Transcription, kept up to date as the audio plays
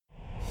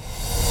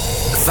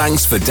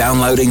Thanks for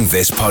downloading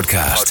this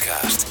podcast.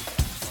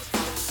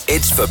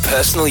 It's for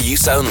personal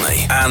use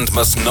only and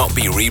must not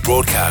be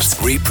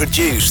rebroadcast,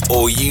 reproduced,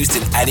 or used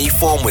in any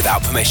form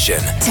without permission.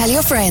 Tell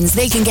your friends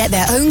they can get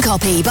their own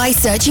copy by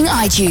searching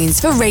iTunes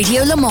for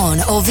Radio Le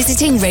Mans or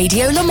visiting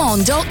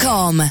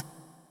radiolemans.com.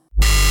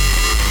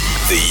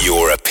 The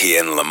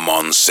European Le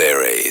Mans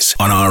Series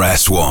on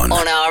RS1.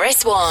 On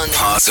RS1.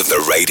 Part of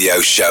the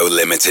Radio Show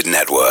Limited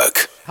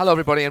network. Hello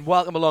everybody and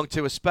welcome along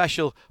to a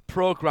special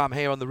programme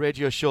here on the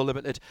Radio Show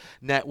Limited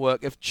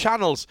network of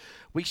channels.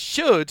 We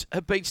should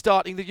have been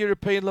starting the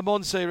European Le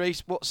Mans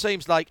Series what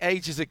seems like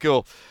ages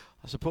ago.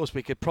 I suppose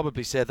we could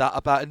probably say that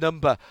about a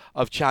number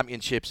of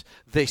championships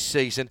this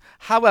season.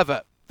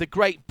 However, the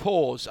great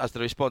pause, as the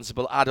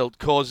responsible adult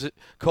calls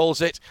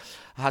it,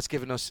 has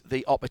given us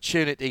the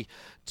opportunity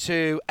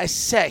to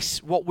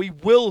assess what we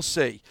will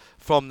see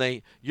from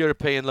the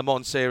European Le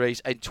Mans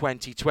Series in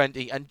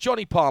 2020. And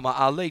Johnny Palmer,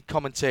 our lead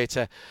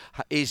commentator,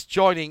 is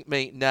joining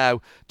me now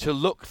to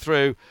look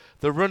through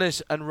the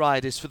runners and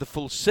riders for the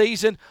full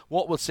season,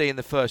 what we'll see in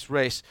the first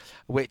race,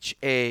 which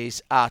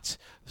is at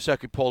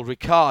Circuit Paul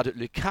Ricard at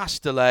Le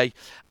Castellet,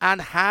 and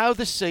how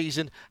the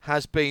season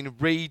has been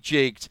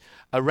rejigged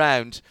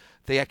around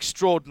the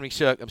extraordinary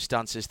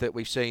circumstances that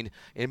we've seen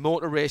in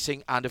motor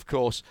racing and, of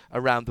course,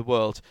 around the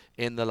world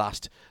in the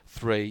last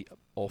 3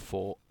 or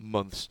 4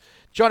 months.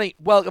 Johnny,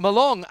 welcome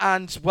along,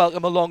 and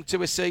welcome along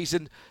to a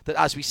season that,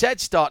 as we said,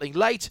 starting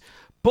late,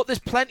 but there's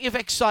plenty of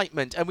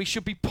excitement, and we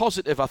should be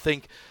positive, I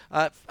think.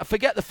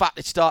 Forget the fact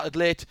it started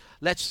late.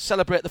 Let's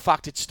celebrate the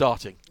fact it's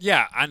starting.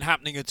 Yeah, and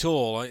happening at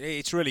all.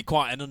 It's really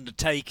quite an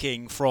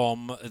undertaking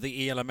from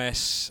the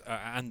ELMS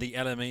and the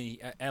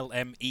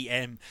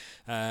LMEM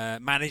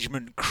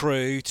management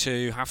crew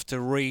to have to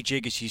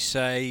rejig, as you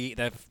say.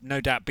 There have no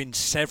doubt been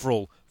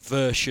several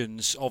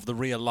versions of the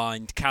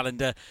realigned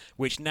calendar,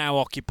 which now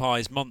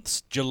occupies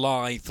months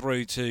July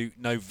through to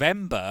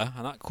November,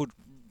 and that could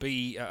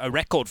be a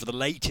record for the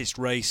latest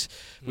race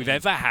we've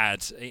ever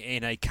had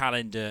in a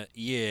calendar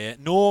year.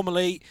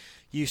 Normally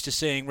used to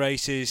seeing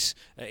races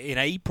in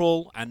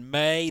April and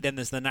May. Then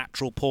there's the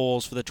natural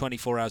pause for the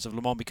 24 Hours of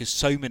Le Mans because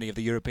so many of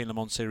the European Le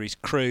Mans Series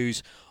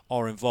crews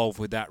are involved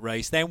with that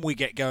race. Then we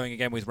get going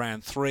again with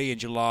round 3 in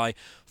July,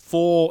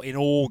 4 in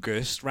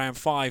August, round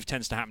 5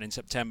 tends to happen in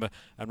September,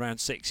 and round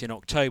 6 in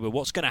October.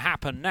 What's going to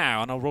happen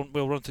now, and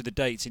we'll run through the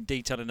dates in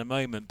detail in a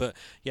moment, but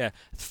yeah,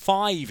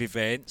 5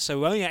 events, so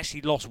we only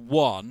actually lost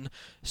 1,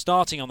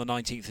 starting on the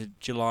 19th of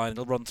July, and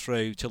it'll run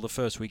through till the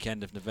first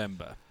weekend of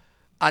November.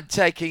 And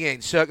taking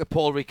in Circuit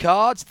Paul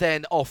Ricard,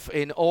 then off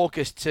in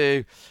August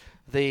to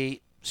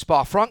the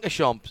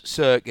Spa-Francorchamps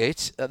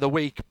circuit the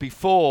week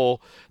before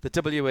the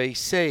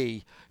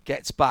WEC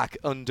gets back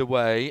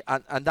underway,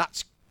 and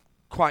that's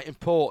quite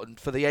important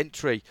for the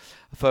entry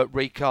for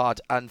Ricard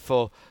and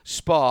for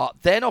Spa.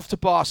 Then off to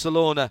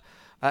Barcelona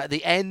at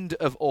the end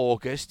of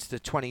August, the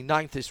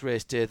 29th is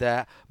race day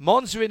there.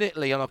 Monza in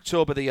Italy on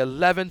October the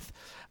 11th,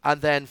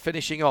 and then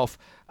finishing off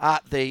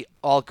at the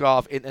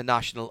Algarve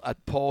International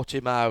at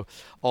Portimao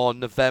on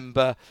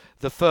November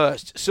the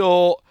 1st.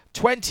 So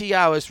 20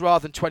 hours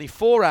rather than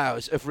 24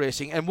 hours of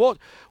racing, and what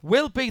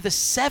will be the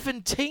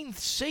 17th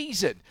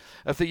season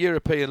of the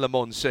European Le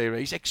Mans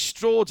Series,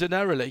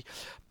 extraordinarily.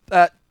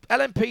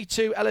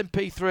 LMP2,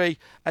 LMP3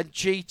 and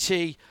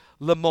GT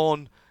Le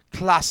Mans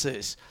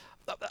classes.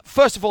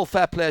 First of all,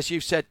 fair play, as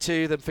you've said,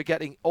 to them for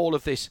getting all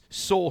of this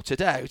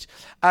sorted out.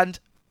 And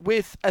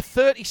with a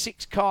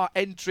 36-car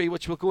entry,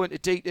 which we'll go into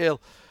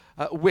detail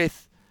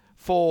with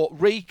for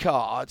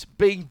Ricard,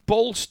 being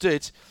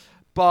bolstered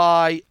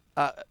by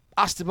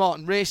Aston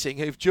Martin Racing,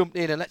 who've jumped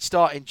in, and let's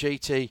start in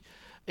GTE,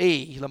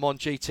 Le Mans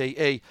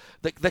GTE,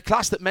 the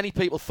class that many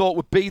people thought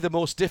would be the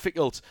most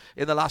difficult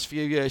in the last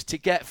few years to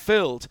get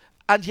filled,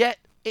 and yet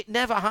it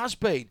never has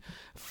been.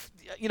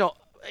 You know,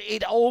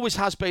 it always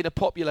has been a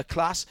popular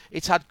class.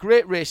 It's had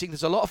great racing.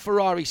 There's a lot of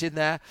Ferraris in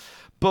there,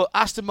 but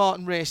Aston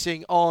Martin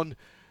Racing on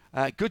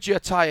Goodyear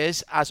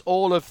tyres, as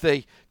all of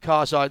the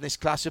cars are in this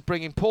class, are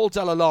bringing Paul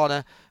Dalla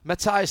Lana,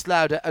 Matthias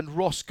Lauda and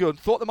Ross Gunn.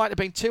 Thought there might have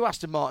been 2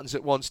 Aston Martins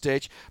at one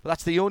stage, but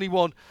that's the only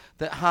one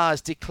that has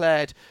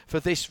declared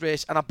for this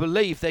race, and I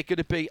believe they're going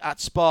to be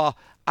at Spa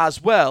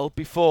as well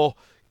before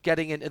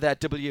getting into their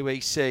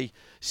WEC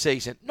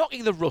season.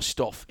 Knocking the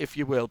rust off, if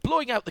you will.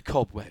 Blowing out the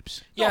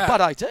cobwebs. Yeah. Not a bad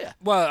idea.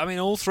 Well, I mean,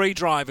 all 3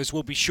 drivers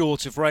will be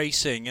short of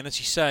racing, and as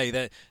you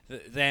say,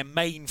 their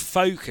main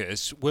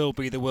focus will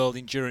be the World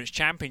Endurance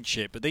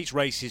Championship, but these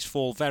races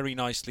fall very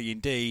nicely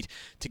indeed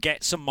to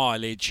get some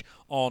mileage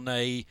on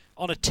a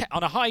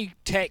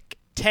high-tech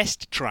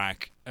test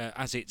track,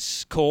 as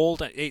it's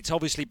called. It's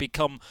obviously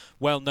become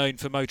well known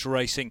for motor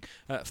racing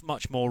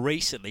much more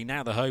recently.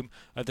 Now the home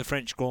of the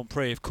French Grand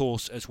Prix, of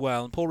course, as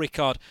well. And Paul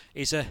Ricard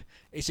is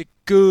a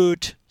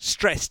good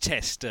stress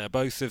tester,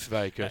 both of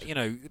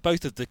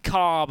both of the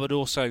car, but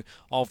also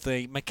of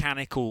the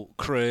mechanical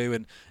crew,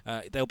 and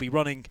they'll be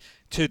running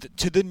to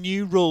the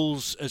new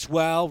rules as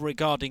well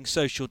regarding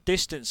social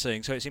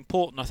distancing. So it's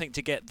important, I think,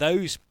 to get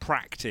those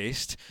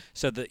practiced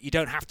so that you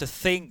don't have to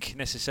think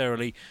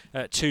necessarily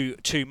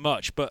too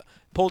much. But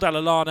Paul Dalla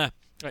Lana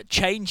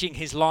changing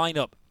his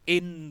lineup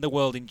in the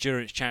World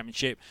Endurance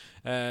Championship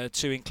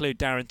to include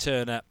Darren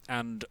Turner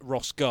and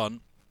Ross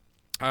Gunn.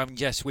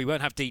 Yes, we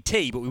won't have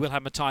DT, but we will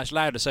have Matthias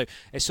Lauda. So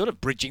it's sort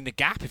of bridging the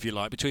gap, if you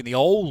like, between the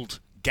old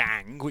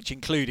gang, which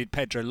included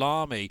Pedro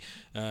Lamy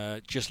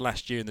just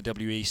last year in the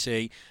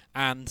WEC,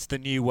 and the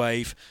new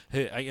wave,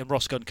 and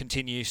Ross Gunn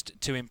continues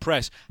to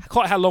impress.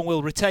 Quite how long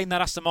we'll retain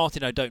that Aston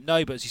Martin, I don't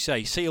know, but as you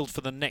say, sealed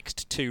for the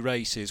next 2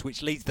 races,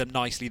 which leads them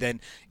nicely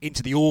then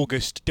into the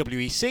August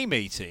WEC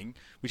meeting,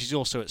 which is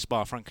also at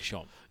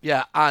Spa-Francorchamps.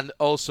 Yeah, and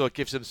also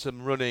gives them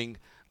some running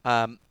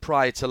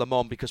prior to Le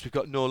Mans, because we've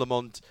got no Le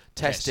Mans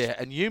test here.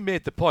 And you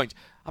made the point.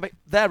 I mean,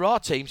 there are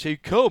teams who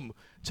come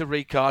to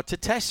Ricard to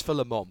test for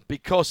Le Mans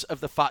because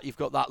of the fact you've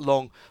got that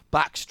long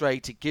back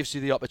straight. It gives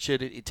you the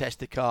opportunity to test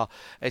the car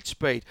at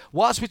speed.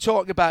 Whilst we're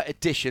talking about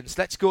additions,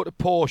 let's go to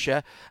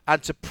Porsche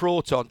and to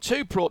Proton.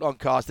 2 Proton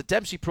cars, the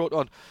Dempsey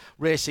Proton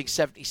Racing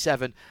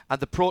 77 and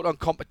the Proton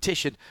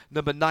Competition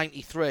number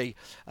 93.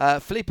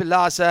 Felipe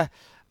Laza,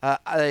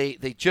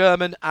 the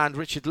German, and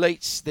Richard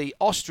Leitz, the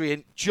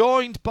Austrian,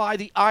 joined by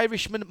the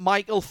Irishman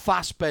Michael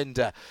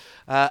Fassbender.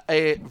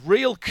 A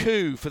real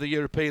coup for the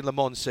European Le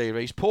Mans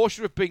Series.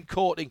 Porsche have been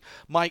courting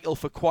Michael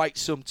for quite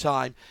some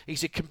time.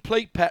 He's a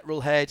complete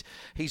petrol head.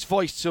 He's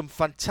voiced some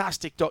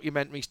fantastic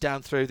documentaries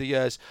down through the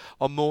years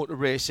on motor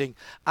racing,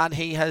 and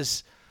he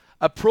has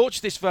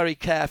approached this very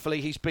carefully.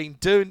 He's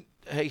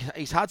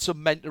had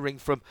some mentoring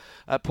from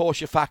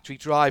Porsche factory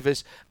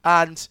drivers,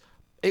 and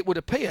it would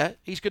appear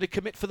he's going to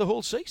commit for the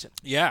whole season.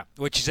 Yeah,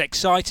 which is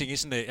exciting,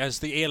 isn't it? As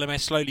the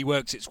ELMS slowly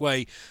works its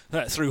way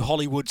through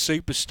Hollywood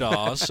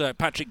superstars.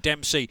 Patrick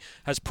Dempsey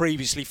has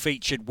previously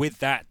featured with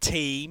that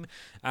team.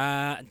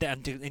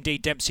 And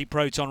indeed, Dempsey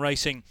Proton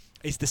Racing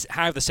is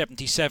how the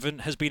 77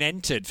 has been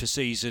entered for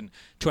season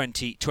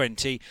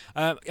 2020.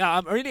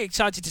 I'm really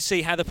excited to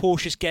see how the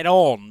Porsches get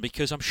on,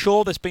 because I'm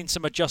sure there's been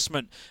some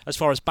adjustment as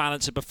far as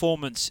balance of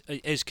performance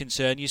is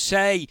concerned. You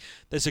say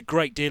there's a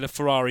great deal of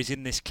Ferraris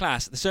in this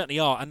class. There certainly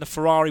are, and the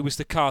Ferrari was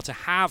the car to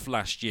have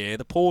last year.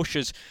 The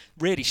Porsches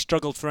really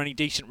struggled for any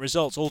decent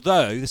results,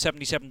 although the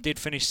 77 did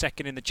finish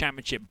second in the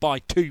championship by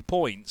 2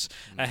 points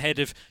ahead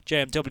of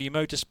JMW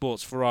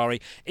Motorsports Ferrari.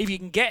 If you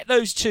can get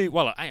those two,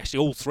 well, actually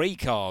all 3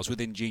 cars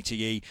within GTE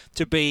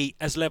to be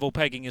as level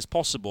pegging as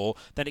possible,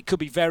 then it could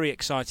be very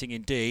exciting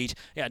indeed.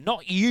 Yeah,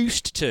 not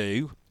used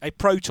to a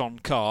Proton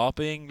car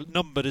being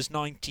numbered as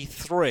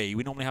 93.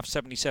 We normally have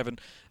 77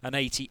 and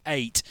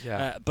 88,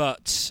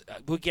 but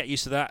we'll get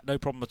used to that, no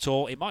problem at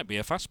all. It might be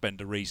a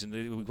Fassbender reason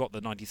we've got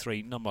the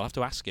 93 number. I'll have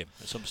to ask him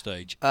at some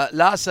stage.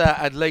 Laza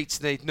and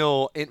Leitz need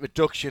no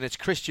introduction. It's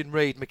Christian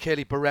Reed,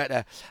 Michele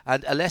Beretta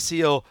and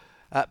Alessio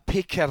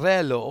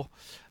Piccarello,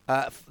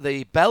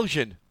 the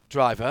Belgian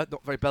driver,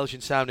 not very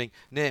Belgian sounding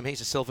name. He's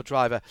a silver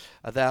driver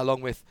there,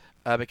 along with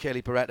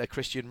Michele Beretta.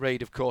 Christian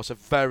Reed, of course, a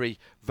very,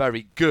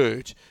 very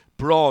good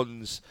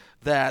bronze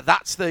there.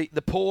 That's the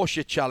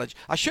Porsche challenge.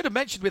 I should have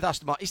mentioned with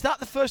Aston Martin, is that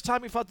the first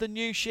time we've had the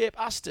new shape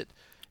Aston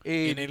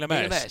in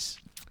ELMS?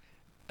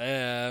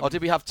 Or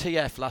did we have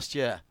TF last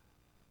year?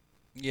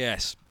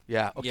 Yes.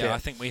 Yeah, okay. Yeah, I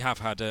think we have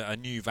had a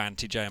new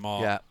Vantage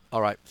AMR. Yeah,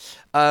 all right.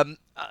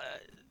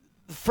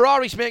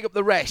 Ferraris make up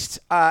the rest.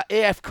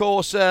 AF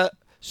Corsa,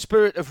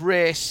 Spirit of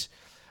Race,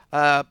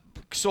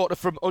 sort of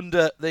from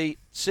under the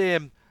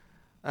same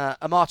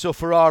Amato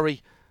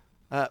Ferrari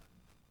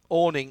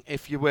awning,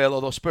 if you will,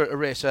 although Spirit of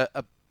Race are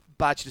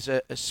badged as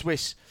a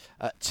Swiss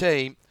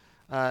team.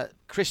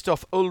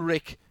 Christoph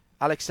Ulrich,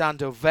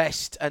 Alexander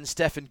West and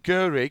Stefan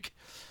Görig,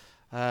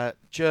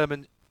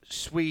 German,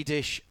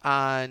 Swedish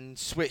and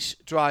Swiss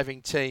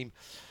driving team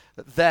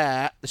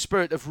there. The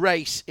Spirit of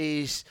Race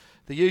is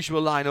the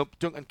usual lineup: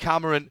 Duncan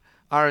Cameron,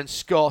 Aaron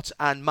Scott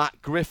and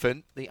Matt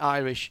Griffin, the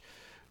Irish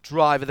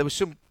driver. There was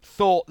some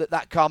thought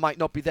that car might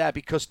not be there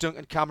because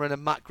Duncan Cameron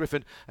and Matt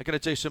Griffin are going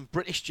to do some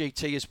British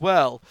GT as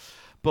well.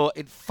 But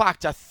in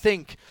fact, I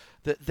think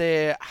that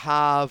they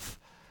have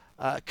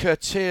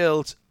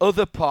curtailed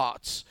other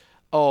parts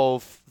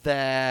of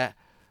their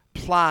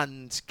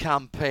planned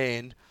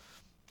campaign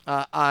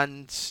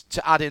and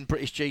to add in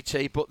British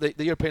GT, but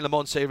the European Le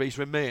Mans Series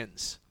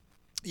remains.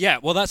 Yeah,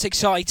 well, that's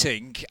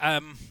exciting.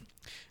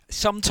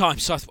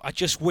 Sometimes I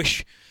just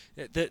wish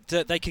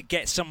that they could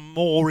get some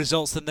more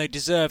results than they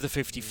deserve, the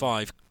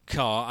 55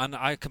 car, and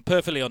I can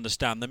perfectly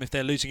understand them if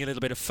they're losing a little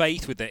bit of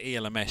faith with their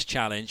ELMS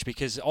challenge,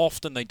 because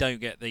often they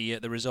don't get the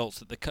results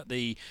that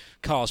the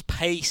car's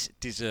pace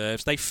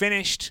deserves. They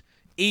finished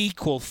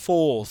equal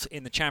 4th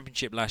in the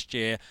championship last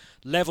year,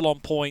 level on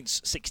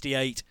points,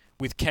 68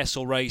 with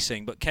Kessel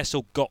Racing, but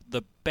Kessel got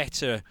the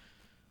better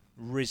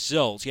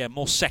results,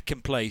 more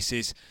second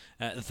places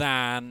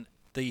than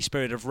the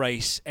Spirit of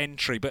Race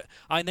entry. But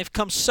they've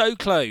come so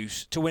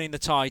close to winning the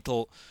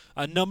title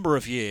a number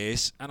of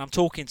years, and I'm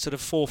talking sort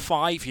of 4 or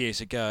 5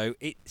 years ago.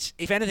 It's,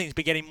 if anything, it's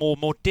been getting more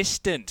and more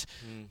distant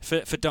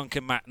for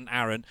Duncan, Matt and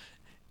Aaron.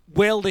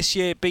 will this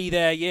year be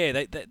their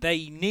year?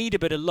 They need a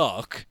bit of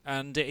luck,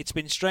 and it's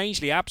been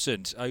strangely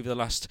absent over the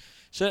last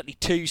certainly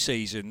 2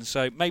 seasons.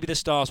 So maybe the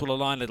stars will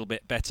align a little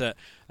bit better.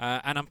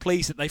 And I'm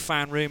pleased that they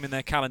found room in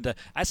their calendar.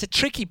 It's a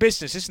tricky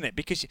business, isn't it?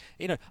 Because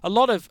a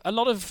lot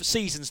of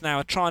seasons now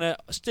are trying to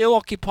still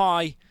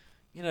occupy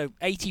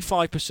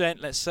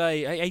 85%, let's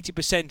say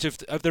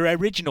 80% of their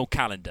original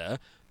calendar,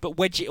 but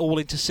wedge it all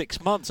into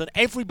 6 months, and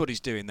everybody's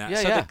doing that.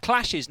 The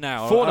clashes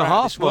now 4.5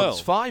 months,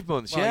 world. 5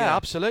 months. Well, yeah,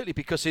 absolutely.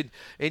 Because in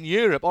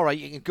Europe, all right,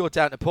 you can go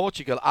down to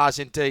Portugal, as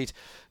indeed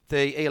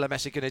the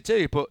ELMS are going to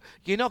do, but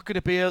you're not going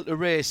to be able to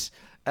race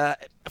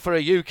for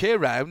a UK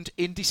round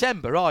in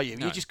December, are you?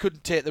 No. You just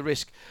couldn't take the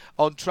risk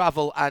on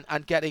travel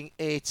and getting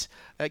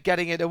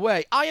it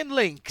away. Iron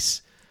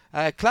Links,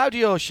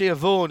 Claudio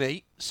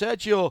Schiavone,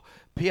 Sergio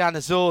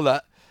Pianazzola,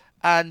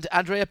 and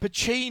Andrea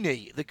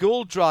Pacini, the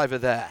gold driver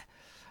there.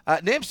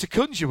 Names to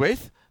conjure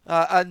with,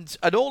 and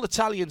an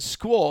all-Italian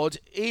squad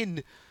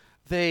in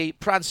the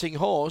Prancing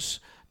Horse.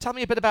 Tell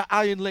me a bit about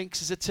Iron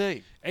Links as a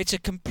team. It's a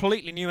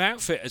completely new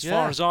outfit as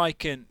far as I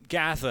can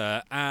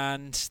gather,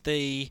 and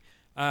the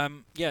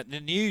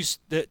news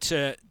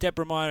that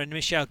Deborah Meyer and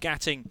Michelle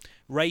Gatting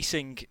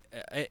racing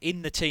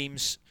in the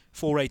team's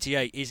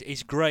 488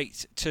 is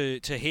great to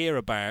hear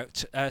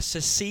about.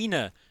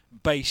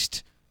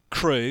 Cesena-based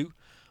crew,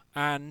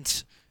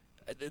 and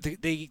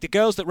the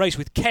girls that raced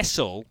with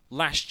Kessel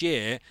last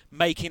year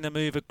making the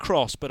move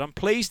across, but I'm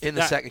pleased in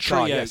the second trio,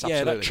 car, yes,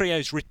 absolutely. That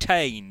trio's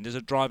retained as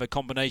a driver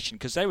combination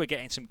because they were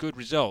getting some good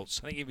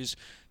results. I think it was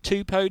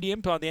 2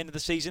 podium by the end of the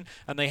season,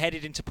 and they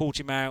headed into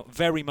Portimao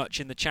very much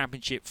in the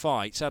championship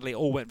fight. Sadly, it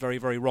all went very,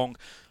 very wrong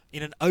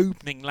in an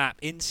opening lap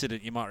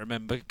incident, you might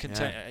remember,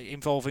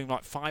 involving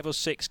like 5 or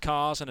 6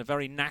 cars, and a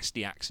very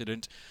nasty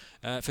accident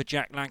for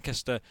Jack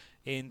Manchester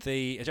in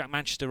the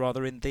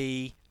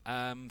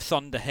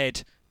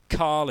Thunderhead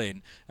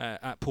Carlin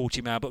at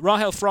Portimao. But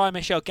Rahel Fry,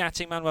 Michelle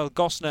Gatting, Manuel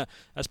Gosner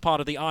as part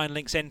of the Iron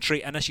Links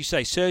entry, and as you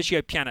say,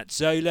 Sergio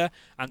Pianazzola,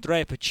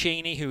 Andrea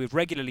Pacini, who we've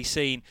regularly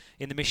seen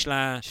in the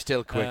Michelin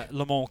still quick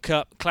Le Mans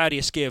Cup,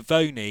 Claudia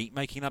Schiavone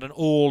making that an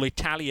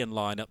all-Italian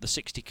lineup, the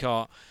 60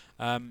 car.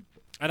 And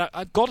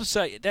I've got to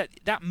say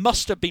that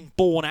must have been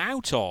born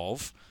out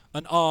of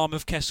an arm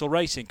of Kessel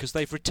Racing, because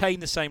they've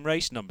retained the same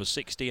race numbers,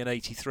 60 and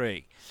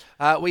 83.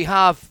 We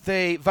have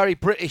the very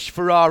British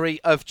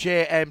Ferrari of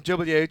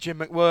JMW, Jim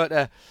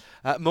McWhirter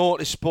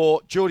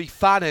Motorsport, Jody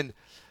Fannin,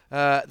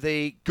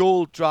 the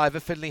gold driver,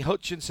 Finlay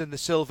Hutchinson, the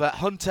silver,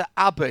 Hunter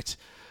Abbott,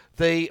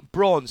 the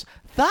bronze.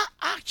 That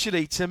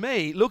actually, to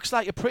me, looks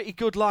like a pretty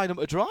good lineup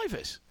of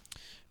drivers.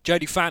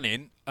 Jody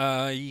Fannin,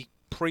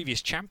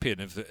 previous champion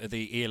of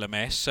the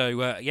ELMS,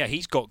 so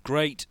he's got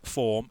great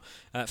form.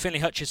 Finlay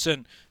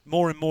Hutchinson,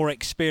 more and more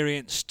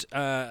experienced,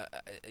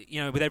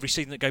 with every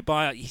season that go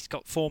by. He's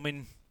got form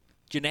in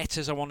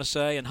Ginettas, I want to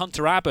say, and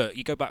Hunter Abbott,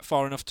 you go back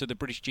far enough to the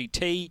British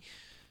GT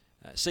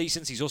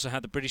seasons, he's also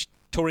had the British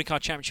Touring Car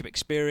Championship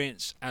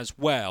experience as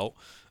well.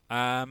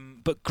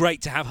 But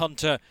great to have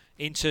Hunter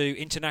into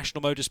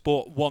international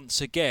motorsport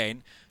once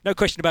again. No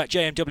question about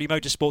JMW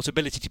Motorsport's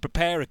ability to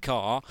prepare a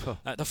car.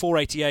 The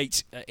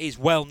 488 is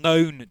well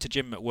known to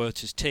Jim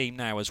McWhirter's team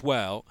now as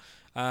well.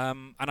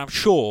 And I'm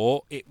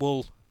sure it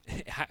will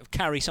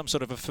carry some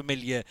sort of a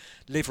familiar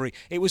livery.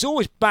 It was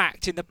always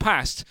backed in the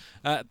past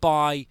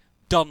by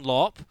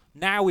Dunlop.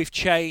 Now we've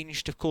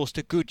changed, of course,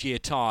 to Goodyear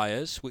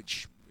tyres,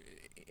 which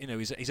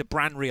is a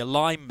brand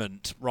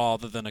realignment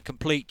rather than a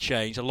complete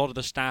change. A lot of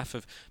the staff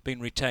have been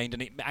retained,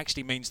 and it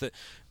actually means that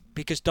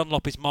because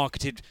Dunlop is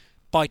marketed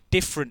by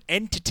different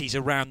entities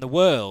around the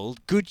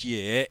world,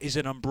 Goodyear is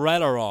an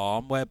umbrella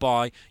arm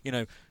whereby,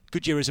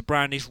 Goodyear as a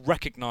brand is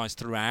recognised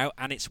throughout,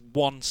 and it's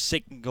one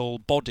single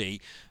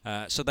body.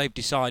 So they've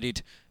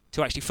decided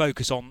to actually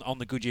focus on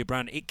the Goodyear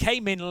brand. It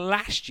came in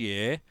last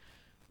year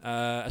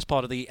as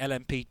part of the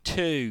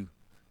LMP2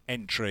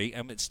 entry,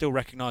 and it's still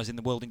recognised in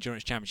the World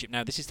Endurance Championship.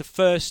 Now, this is the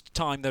first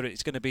time that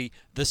it's going to be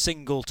the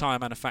single tyre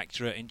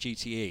manufacturer in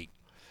GTE.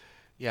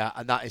 Yeah,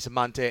 and that is a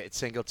mandated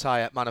single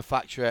tyre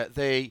manufacturer.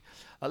 The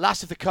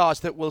last of the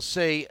cars that we'll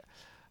see,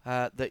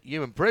 that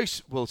you and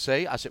Bruce will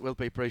see, as it will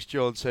be Bruce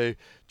Jones who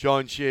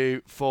joins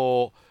you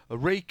for a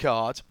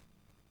recard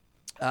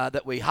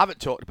that we haven't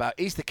talked about,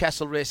 is the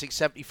Kessel Racing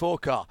 74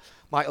 car.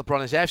 Michael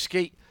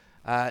Broniszewski,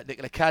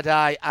 Nicola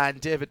Kadai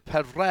and David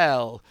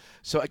Perrell.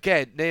 So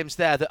again, names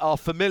there that are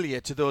familiar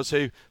to those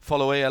who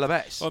follow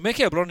ELMS. Well,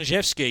 Mikhail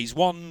Broniszewski's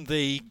won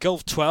the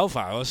Gulf 12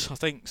 Hours, I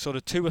think, sort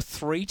of 2 or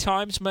 3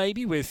 times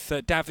maybe, with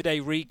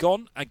Davide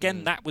Rigon.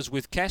 Again, that was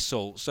with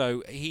Kessel,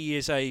 so he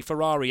is a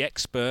Ferrari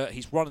expert.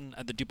 He's run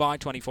at the Dubai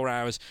 24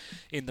 Hours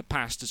in the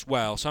past as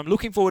well. So I'm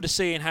looking forward to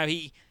seeing how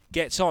he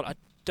gets on. I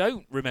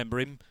don't remember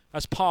him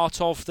as part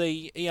of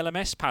the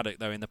ELMS paddock,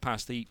 though, in the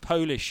past, the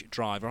Polish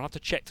driver. I'll have to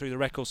check through the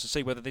records to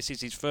see whether this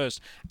is his first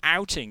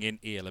outing in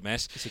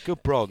ELMS. It's a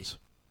good bronze.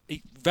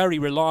 very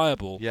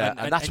reliable. Yeah,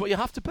 and that's what you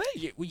have to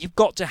be. You've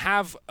got to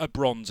have a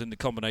bronze in the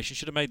combination.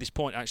 Should have made this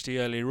point actually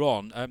earlier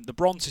on. The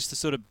bronze is the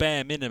sort of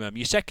bare minimum.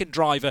 Your second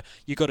driver,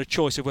 you've got a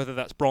choice of whether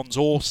that's bronze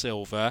or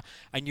silver,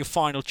 and your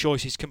final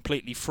choice is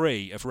completely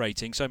free of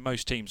rating. So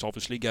most teams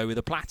obviously go with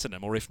a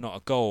platinum, or if not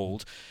a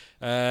gold.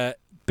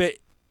 But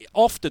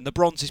often the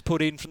bronze is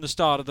put in from the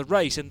start of the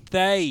race, and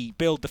they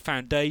build the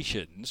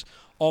foundations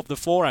of the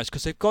 4 hours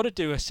because they've got to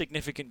do a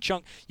significant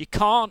chunk. You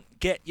can't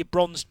get your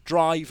bronze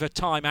driver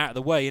time out of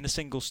the way in a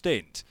single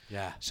stint.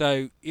 Yeah.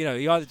 So, you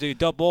either do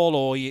double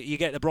or you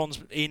get the bronze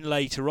in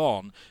later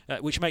on,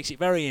 which makes it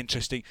very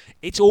interesting.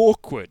 It's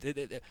awkward.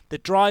 The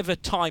driver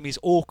time is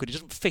awkward. It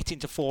doesn't fit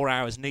into 4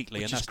 hours neatly,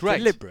 Which and is that's great.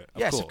 deliberate.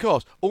 Of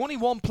course. Only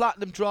one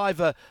platinum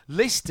driver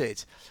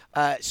listed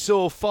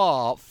so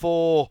far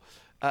for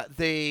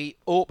the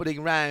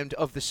opening round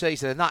of the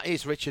season, and that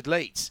is Richard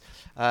Leitz,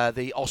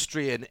 the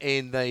Austrian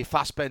in the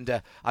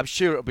Fassbender. I'm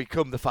sure it'll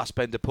become the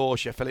Fassbender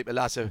Porsche. Felipe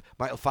Lasso,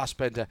 Michael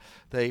Fassbender,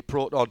 the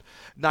Proton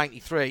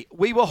 93.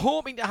 We were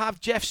hoping to have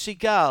Jeff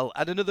Segal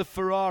and another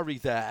Ferrari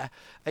there.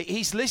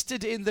 He's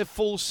listed in the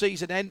full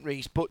season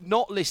entries, but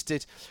not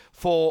listed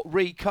for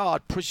Ricard,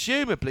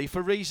 presumably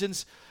for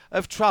reasons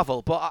of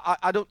travel. But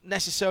I don't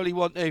necessarily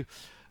want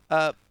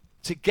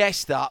to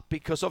guess that,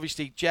 because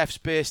obviously Jeff's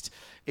based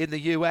in the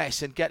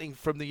US, and getting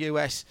from the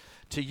US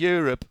to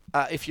Europe,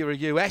 if you're a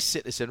US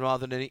citizen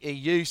rather than an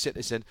EU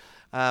citizen,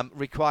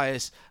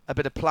 requires a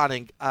bit of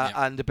planning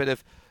and a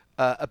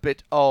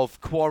bit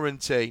of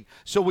quarantine.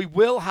 So we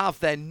will have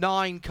then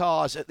 9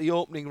 cars at the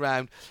opening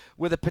round,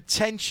 with a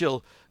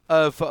potential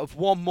of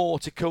one more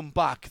to come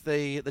back.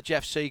 The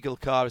Jeff Segal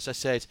car, as I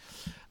said,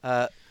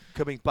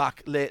 coming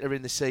back later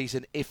in the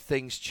season if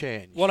things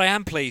change. What I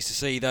am pleased to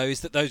see, though, is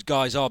that those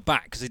guys are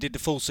back, because they did the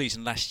full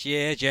season last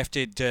year. Jeff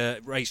did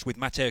race with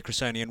Matteo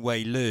Cressoni and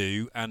Wei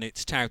Lu, and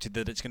it's touted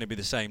that it's going to be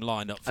the same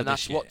lineup for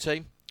this year. And that's what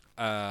team?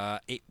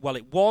 It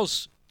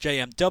was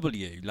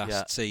JMW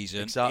last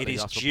season. Exactly, it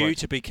is due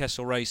to be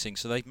Kessel Racing,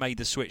 so they've made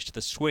the switch to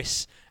the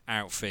Swiss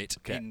outfit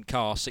in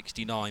car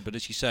 69. But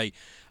as you say,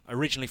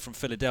 originally from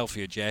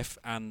Philadelphia, Jeff,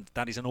 and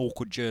that is an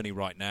awkward journey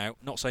right now.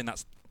 Not saying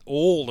that's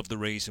all of the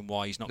reason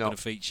why he's not going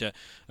to feature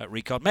at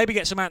Ricard. Maybe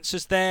get some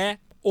answers there,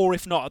 or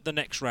if not, at the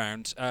next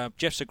round.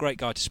 Jeff's a great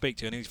guy to speak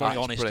to, and he's very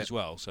honest as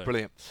well. So.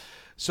 Brilliant.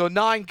 So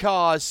 9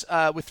 cars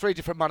with 3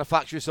 different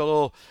manufacturers,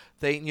 although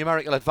the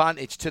numerical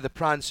advantage to the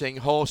prancing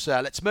horse.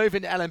 Let's move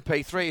into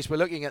LMP3 as we're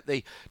looking at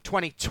the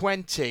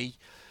 2020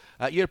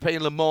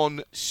 European Le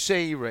Mans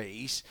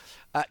Series.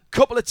 A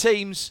couple of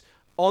teams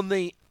on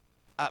the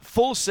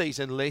full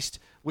season list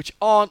which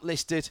aren't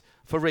listed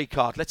for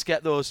Ricard. Let's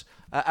get those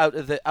out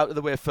of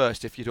the way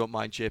first, if you don't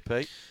mind,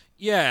 JP.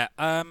 Yeah,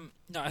 no,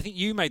 I think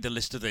you made the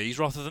list of these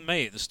rather than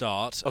me at the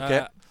start.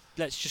 Okay.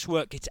 Let's just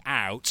work it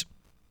out.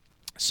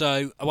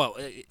 So,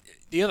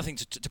 the other thing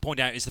to point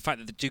out is the fact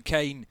that the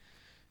Duquesne...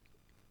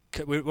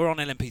 We're on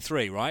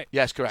LMP3, right?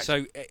 Yes, correct.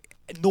 So,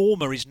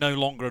 Norma is no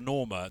longer a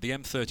Norma. The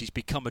M30's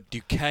become a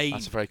Duquesne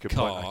That's a very good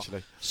car. point,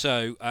 actually.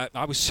 So,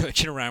 I was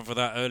searching around for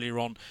that earlier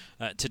on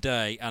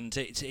today, and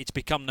it's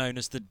become known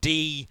as the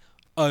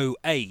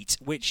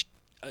D08, which,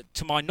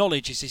 to my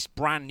knowledge, is this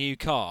brand new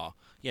car.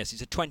 Yes,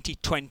 it's a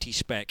 2020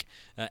 spec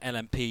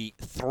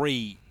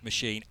LMP3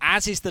 machine,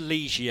 as is the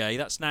Ligier.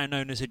 That's now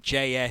known as a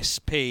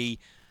JSP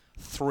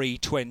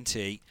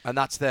 320. And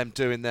that's them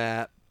doing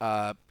their,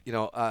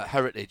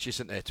 heritage,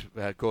 isn't it?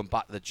 Going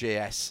back to the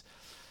JS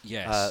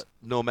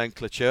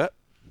nomenclature.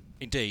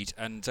 Indeed,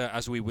 and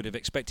as we would have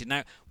expected.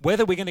 Now,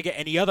 whether we're going to get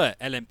any other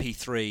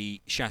LMP3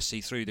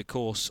 chassis through the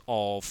course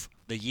of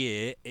the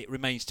year, it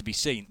remains to be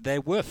seen. There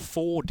were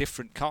 4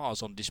 different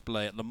cars on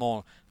display at Le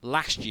Mans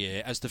last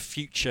year as the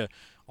future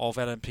of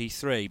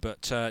LMP3,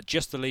 but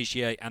just the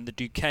Ligier and the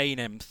Duquesne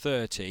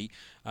M30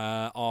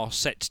 are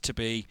set to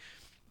be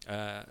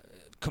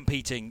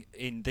competing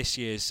in this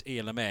year's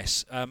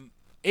ELMS.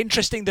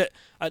 Interesting that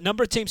a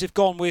number of teams have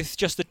gone with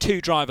just the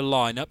 2-driver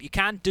lineup. You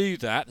can do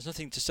that. There's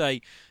nothing to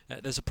say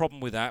there's a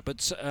problem with that. But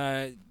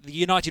the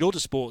United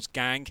Autosports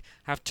gang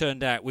have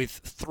turned out with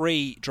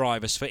 3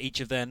 drivers for each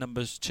of their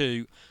numbers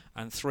 2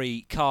 and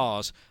 3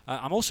 cars.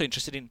 I'm also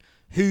interested in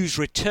who's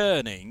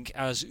returning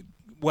as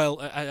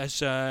well as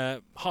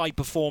high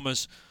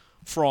performers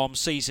from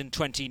season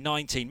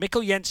 2019.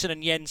 Mikkel Jensen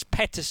and Jens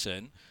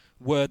Pettersson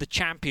were the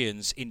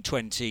champions in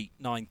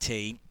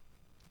 2019,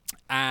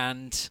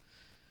 and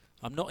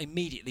I'm not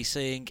immediately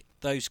seeing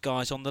those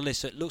guys on the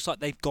list. It looks like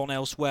they've gone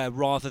elsewhere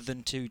rather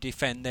than to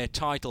defend their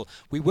title.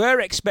 We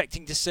were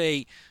expecting to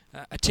see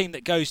a team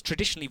that goes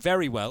traditionally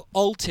very well,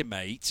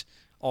 Ultimate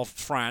of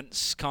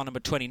France, car number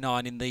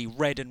 29 in the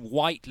red and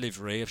white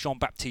livery of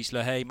Jean-Baptiste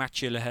Lehay,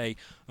 Mathieu Lehay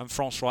and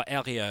François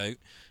Heriot.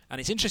 And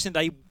it's interesting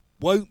they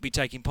won't be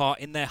taking part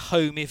in their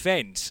home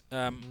event.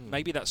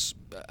 Maybe that's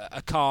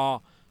a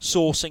car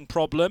sourcing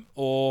problem,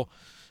 or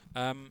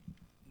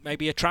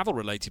maybe a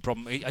travel-related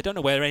problem. I don't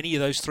know where any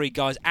of those 3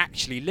 guys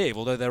actually live,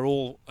 although they're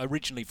all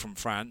originally from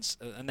France,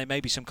 and there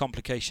may be some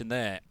complication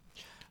there.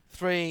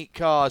 3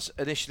 cars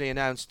initially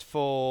announced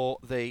for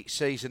the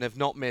season have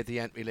not made the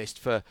entry list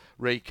for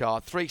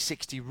Ricard.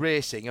 360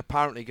 Racing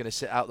apparently going to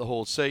sit out the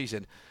whole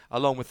season,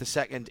 along with the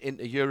second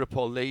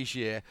Inter-Europol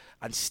Ligier,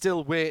 and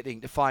still waiting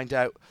to find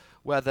out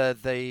whether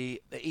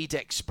the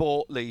EDEC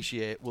Sport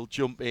Ligier will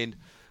jump in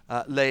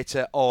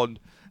later on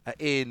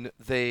in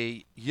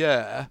the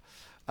year.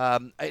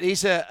 It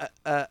is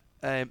a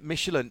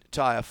Michelin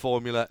tyre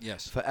formula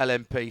for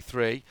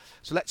LMP3.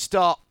 So let's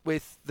start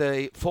with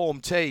the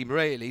form team,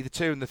 really. The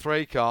 2 and the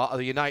 3 car are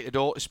the United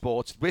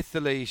Autosports with the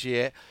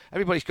Ligier.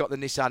 Everybody's got the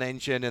Nissan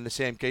engine and the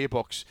same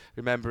gearbox,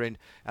 remember, in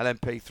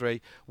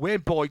LMP3. Wayne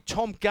Boyd,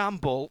 Tom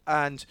Gamble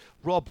and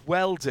Rob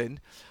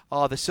Weldon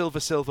are the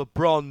silver,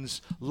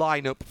 bronze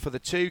lineup for the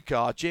 2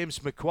 car. Jim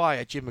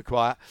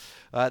McGuire,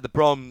 the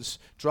bronze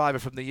driver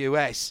from the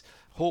US.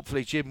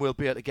 Hopefully Jim will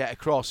be able to get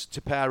across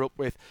to pair up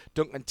with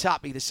Duncan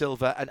Tappy, the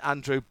silver, and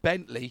Andrew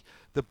Bentley,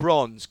 the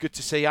bronze. Good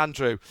to see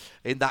Andrew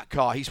in that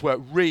car. He's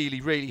worked really,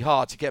 really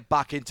hard to get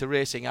back into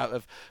racing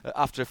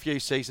after a few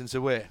seasons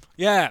away.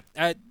 Yeah,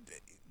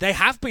 they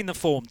have been the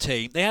form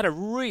team. They had a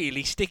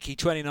really sticky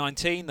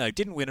 2019, though.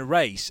 Didn't win a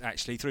race,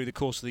 actually, through the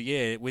course of the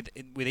year with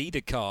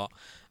either car.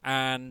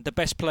 And the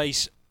best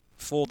place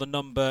for the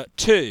number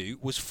 2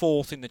 was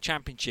 4th in the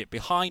championship,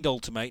 behind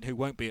Ultimate, who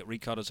won't be at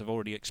Ricard, as I've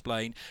already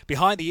explained,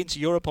 behind the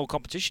Inter-Europol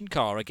competition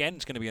car, again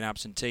it's going to be an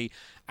absentee,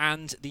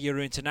 and the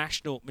Euro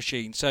International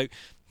machine. So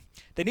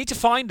they need to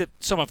find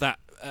some of that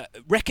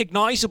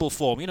recognisable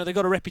form. You know, they've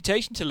got a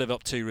reputation to live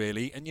up to,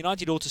 really, and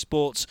United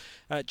Autosports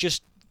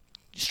just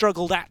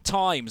struggled at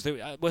times.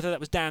 Whether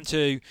that was down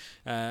to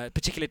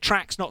particular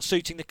tracks not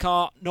suiting the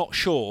car, not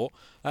sure,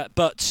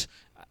 but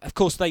of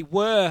course, they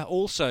were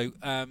also,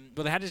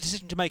 they had a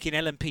decision to make in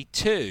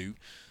LMP2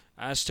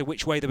 as to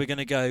which way they were going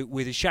to go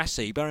with the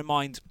chassis. Bear in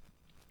mind,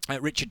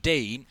 Richard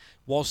Dean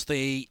was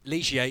the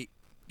Ligier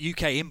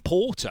UK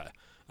importer,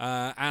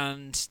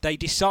 and they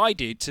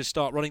decided to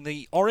start running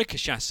the Orica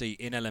chassis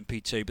in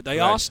LMP2, but they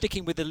are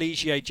sticking with the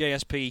Ligier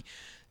JSP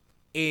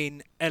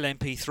in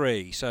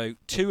LMP3. So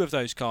 2 of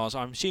those cars,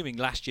 I'm assuming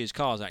last year's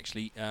cars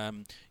actually,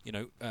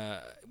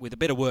 with a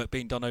bit of work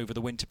being done over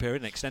the winter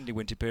period, an extended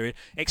winter period.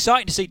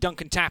 Exciting to see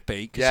Duncan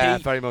Tappy.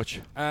 Very much.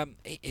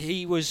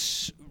 He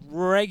was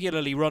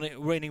regularly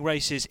winning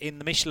races in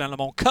the Michelin Le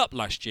Mans Cup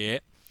last year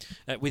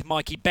with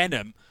Mikey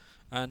Benham.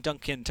 And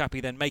Duncan Tappy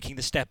then making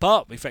the step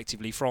up,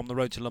 effectively, from the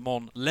Road to Le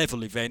Mans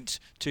level event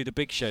to the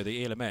big show,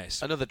 the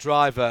ELMS. Another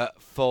driver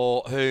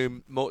for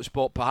whom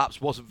motorsport perhaps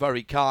wasn't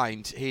very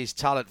kind. His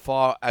talent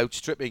far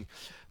outstripping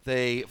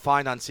the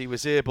finance he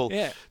was able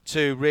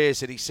to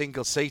raise in his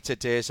single-seater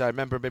days. I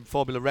remember him in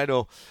Formula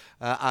Renault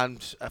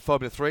and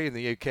Formula 3 in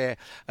the UK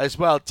as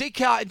well.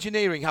 DK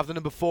Engineering have the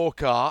number 4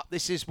 car.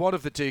 This is one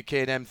of the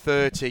Duquesne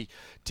M30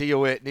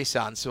 T08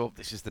 Nissan, so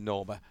this is the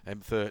Norma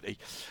M30.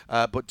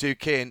 But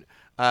Duquesne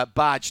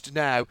badged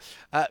now.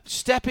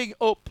 Stepping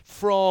up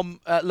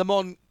from Le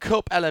Mans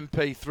Cup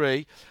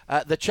LMP3,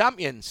 the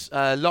champions,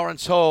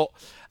 Lawrence Hoare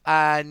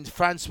and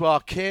Francois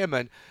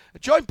Kehrman,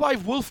 joined by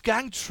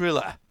Wolfgang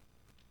Triller.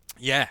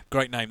 Yeah,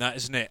 great name that,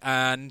 isn't it?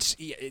 And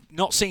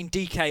not seen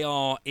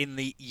DKR in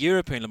the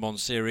European Le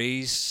Mans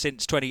Series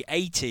since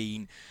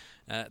 2018.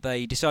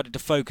 They decided to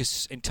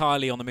focus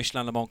entirely on the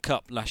Michelin Le Mans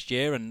Cup last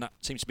year, and that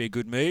seems to be a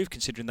good move,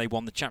 considering they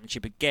won the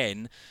championship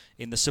again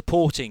in the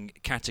supporting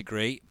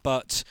category.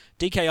 But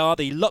DKR,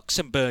 the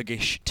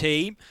Luxembourgish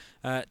team,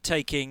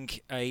 taking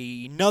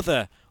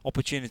another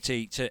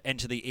opportunity to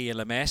enter the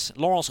ELMS.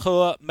 Laurence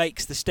Hoare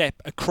makes the step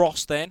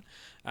across then,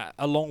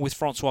 along with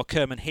Francois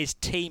Kehrman, his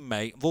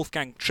teammate.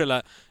 Wolfgang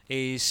Triller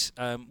is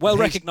well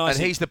recognised.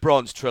 And he's the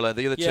bronze Triller,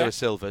 the other 2 are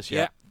silvers.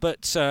 Yeah,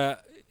 but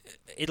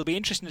it'll be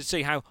interesting to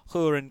see how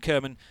Hoare and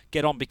Kehrman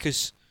get on,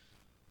 because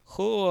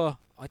Hoare,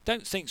 I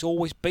don't think, has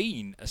always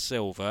been a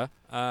silver.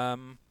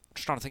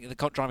 Just trying to think of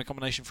the driving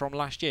combination from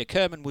last year.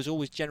 Kehrman was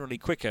always generally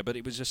quicker, but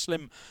it was a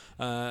slim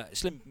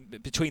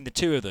between the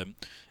 2 of them.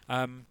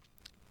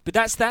 But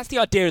that's the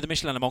idea of the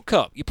Michelin Le Mans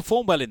Cup. You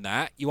perform well in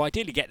that, you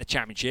ideally get the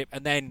championship,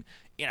 and then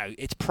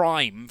it's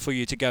prime for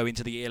you to go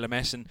into the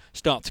ELMS and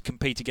start to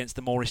compete against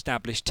the more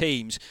established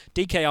teams.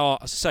 DKR,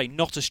 as I say,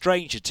 not a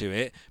stranger to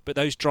it, but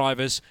those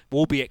drivers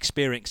will be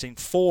experiencing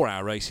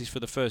 4-hour races for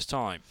the first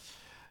time.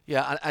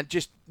 Yeah, and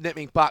just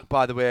nipping back,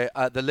 by the way,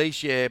 the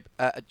Ligier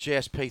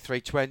JSP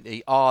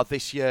 320 are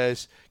this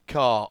year's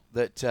car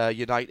that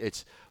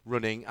United's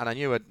running, and I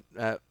knew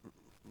I'd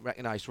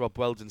recognised Rob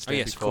Weldon's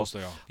name before. Of course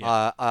they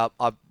are. Yeah.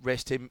 I've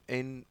raced him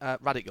in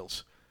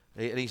Radicals.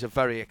 And he's a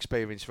very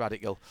experienced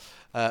Radical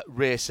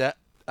racer.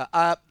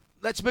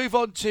 Let's move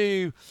on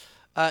to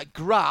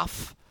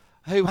Graf,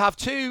 who have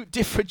 2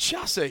 different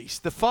chassis.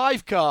 The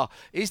 5 car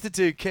is the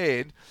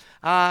Duquesne,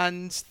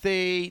 and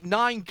the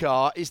 9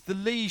 car is the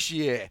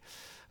Ligier.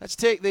 Let's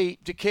take the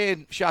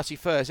Duquesne chassis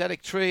first.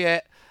 Eric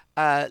Triet,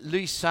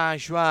 Luis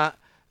Saint-Juin,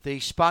 the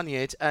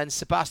Spaniard, and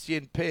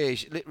Sebastian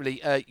Page,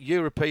 literally a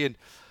European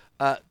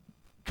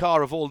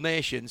car of all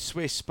nations,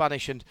 Swiss,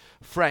 Spanish and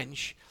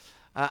French.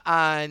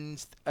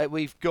 And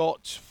we've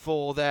got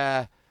for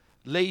their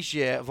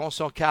Ligier,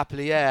 Vincent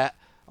Capelier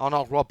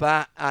Arnaud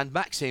Robin and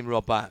Maxime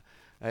Robin.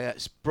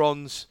 It's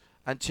bronze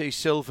and 2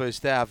 silvers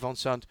there.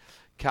 Vincent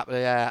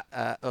Capelier,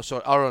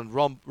 Aaron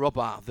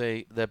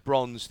Robin, the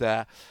bronze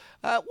there.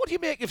 What do you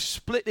make of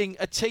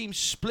a team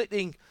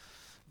splitting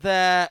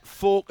their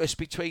focus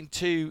between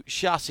 2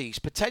 chassis?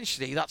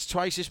 Potentially, that's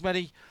twice as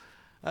many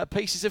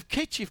pieces of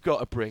kit you've got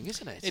to bring,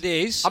 isn't it? It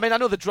is. I mean, I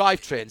know the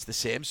drivetrain's the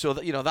same, so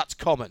that that's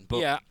common.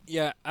 But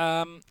yeah.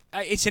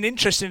 It's an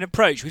interesting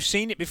approach. We've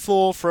seen it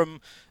before from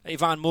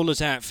Ivan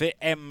Muller's outfit,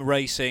 M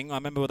Racing. I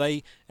remember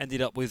they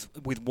ended up with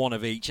one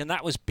of each, and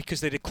that was because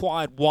they'd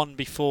acquired one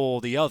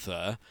before the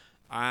other.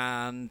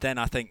 And then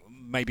I think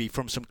maybe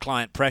from some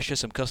client pressure,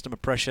 some customer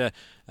pressure,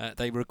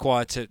 they were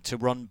required to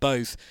run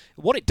both.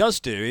 What it does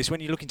do is when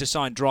you're looking to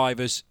sign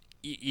drivers,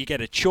 you get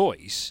a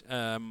choice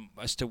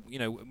as to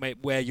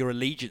where your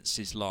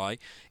allegiances lie.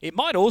 It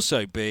might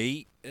also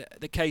be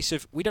the case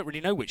of we don't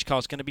really know which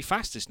car's going to be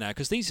fastest now,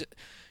 because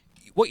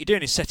what you're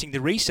doing is setting the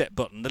reset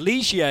button. The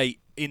Ligier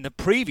in the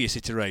previous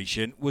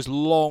iteration was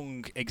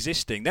long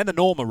existing. Then the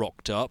Norma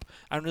rocked up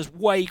and was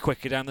way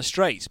quicker down the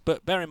straights.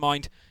 But bear in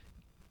mind,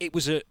 it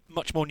was a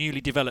much more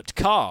newly developed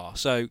car,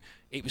 so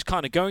it was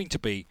kind of going to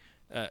be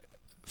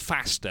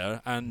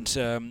faster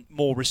and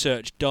more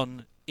research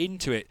done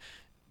into it.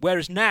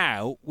 Whereas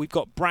now, we've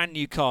got brand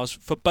new cars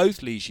for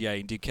both Ligier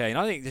and Duqueine.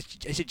 I think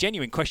it's a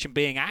genuine question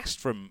being asked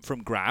from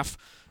Graf,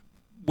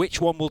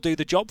 which one will do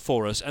the job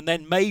for us? And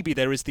then maybe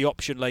there is the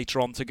option later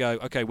on to go,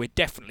 okay, we're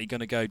definitely going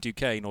to go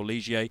Duqueine or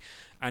Ligier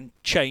and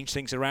change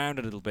things around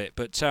a little bit.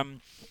 But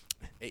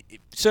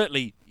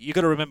certainly, you've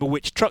got to remember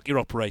which truck you're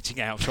operating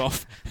out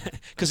of,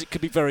 because it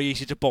could be very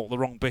easy to bolt the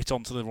wrong bit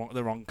onto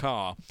the wrong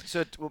car.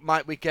 So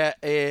might we get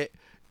a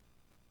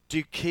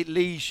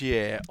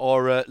Ligier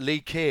or Lee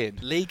Kane?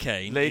 Lee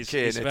Kane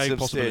is a very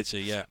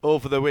possibility, yeah.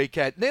 Over the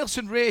weekend.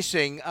 Nielsen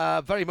Racing,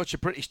 very much a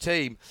British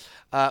team,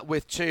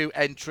 with 2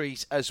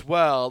 entries as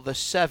well, the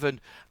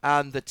 7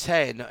 and the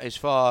 10 as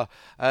far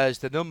as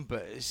the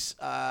numbers.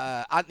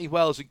 Anthony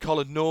Wells and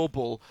Colin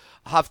Noble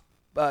have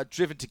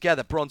driven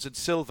together, bronze and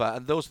silver,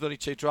 and those are the only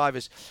 2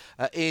 drivers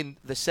in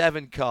the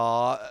 7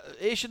 car.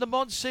 Asian Le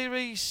Mans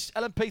Series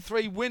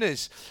LMP3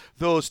 winners,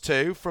 those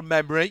 2 from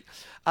memory.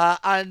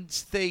 And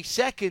the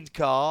second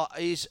car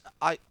is,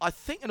 I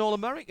think, an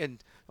All-American,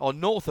 or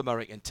North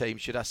American team,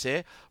 should I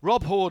say.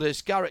 Rob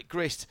Hoarders, Garrett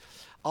Grist,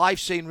 I've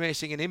seen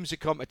racing in IMSA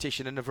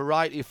competition in a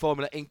variety of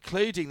formula,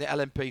 including the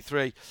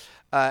LMP3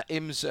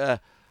 IMSA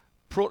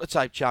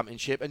Prototype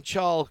Championship, and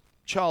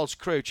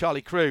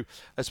Charlie Crew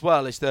as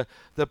well is the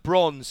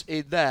bronze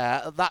in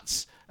there.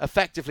 That's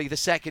effectively the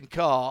second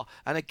car,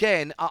 and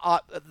again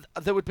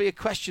there would be a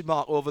question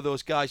mark over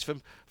those guys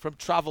from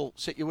travel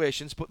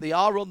situations, but they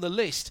are on the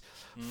list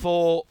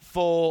for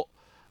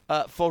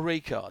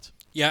Ricard.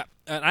 Yeah,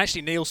 and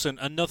actually Nielsen,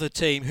 another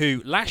team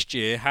who last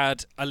year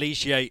had a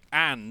Ligier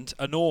and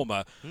a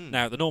Norma.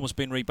 Now, the Norma's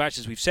been rebadged,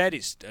 as we've said.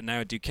 It's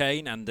now a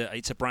Duqueine, and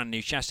it's a brand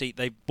new chassis.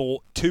 They've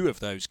bought 2 of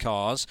those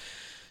cars.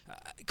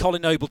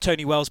 Colin Noble,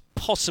 Tony Wells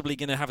possibly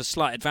going to have a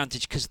slight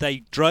advantage because they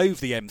drove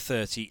the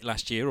M30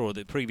 last year, or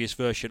the previous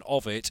version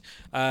of it.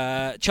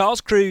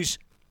 Charles Cruz,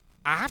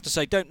 I have to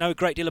say, don't know a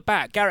great deal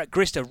about. Garrett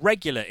Grist, a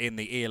regular in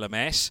the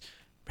ELMS,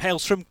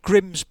 hails from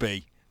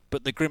Grimsby,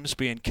 but the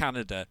Grimsby in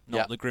Canada,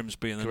 not the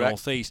Grimsby in the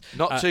northeast.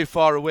 Not too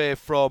far away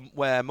from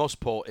where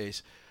Mosport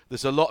is.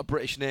 There's a lot of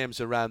British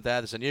names around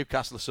there. There's a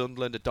Newcastle, a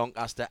Sunderland, a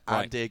Doncaster,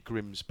 and a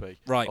Grimsby,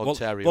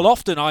 Ontario. Well,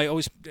 often I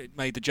always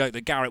made the joke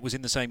that Garrett was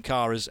in the same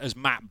car as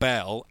Matt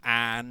Bell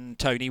and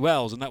Tony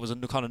Wells, and that was a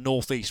kind of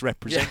northeast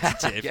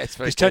representative.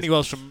 Because Tony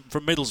Wells from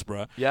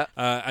Middlesbrough,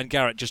 and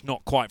Garrett just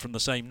not quite from the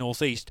same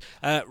northeast.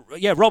 Rob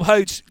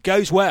Hodes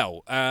goes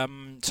well,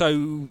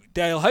 so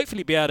they'll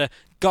hopefully be able to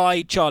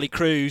guide Charlie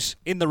Cruz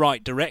in the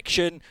right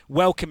direction,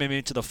 welcome him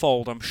into the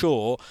fold, I'm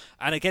sure.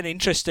 And again,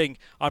 interesting,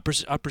 I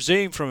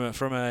presume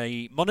from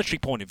a monetary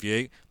point of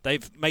view,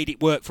 they've made it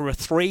work for a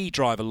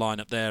 3-driver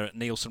lineup there at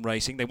Nielsen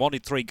Racing. They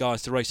wanted 3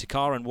 guys to race a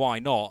car, and why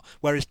not?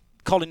 Whereas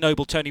Colin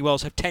Noble, Tony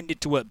Wells have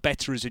tended to work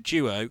better as a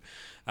duo.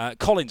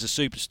 Colin's a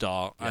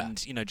superstar,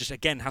 and just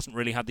again hasn't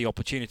really had the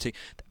opportunity.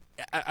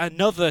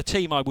 Another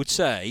team, I would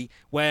say,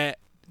 where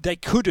they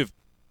could have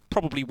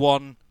probably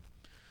won,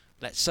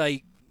 let's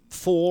say,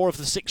 4 of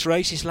the 6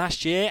 races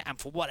last year, and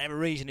for whatever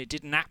reason it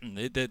didn't happen.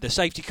 The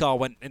safety car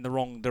went in the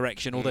wrong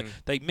direction, or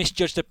they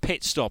misjudged a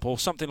pit stop or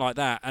something like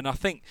that. And I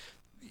think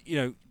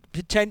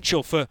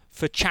potential for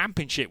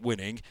championship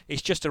winning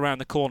is just around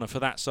the corner for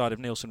that side of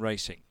Nielsen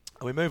Racing.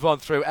 And we move on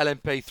through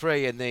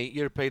LMP3 in the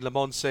European Le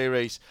Mans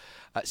Series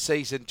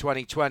season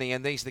 2020,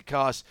 and these are the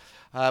cars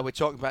we're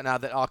talking about now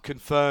that are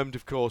confirmed,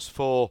 of course,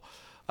 for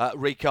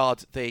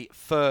Ricard the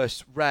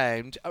first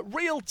round.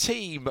 Real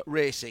Team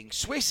Racing,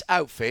 Swiss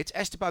outfit,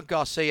 Esteban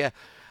Garcia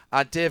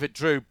and David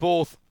Drew,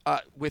 both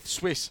with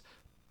Swiss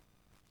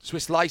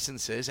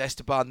licenses.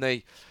 Esteban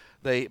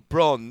the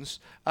bronze,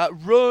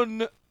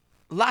 run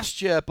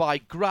last year by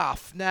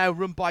Graf, now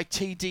run by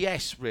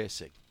TDS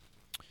Racing.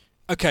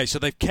 Okay, so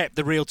they've kept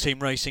the Real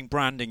Team Racing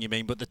branding, you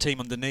mean, but the team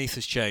underneath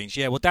has changed.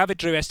 Yeah, well, David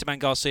Drew, Esteban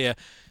Garcia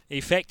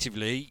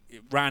effectively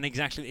ran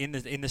exactly in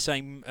the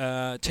same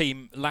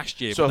team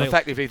last year. So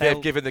effectively,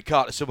 they've given the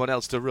car to someone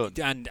else to run.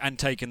 And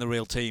taken the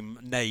Real Team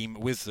name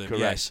with them,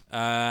 Correct.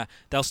 yes.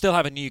 They'll still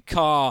have a new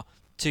car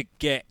to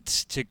get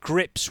to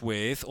grips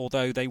with,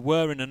 although they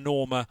were in a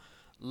Norma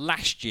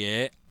last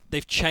year.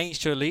 They've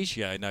changed to a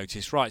Ligier, I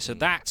noticed. Right, so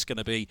that's going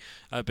to be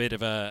a bit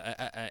of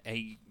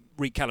a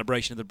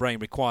recalibration of the brain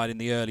required in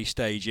the early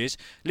stages.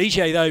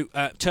 Ligier,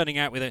 though, turning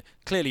out with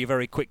clearly a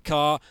very quick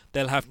car.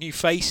 They'll have new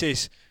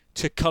faces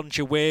to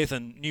conjure with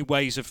and new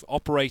ways of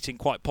operating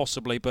quite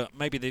possibly, but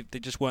maybe they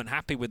just weren't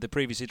happy with the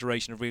previous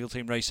iteration of Real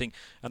Team Racing,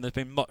 and there's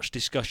been much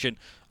discussion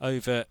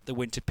over the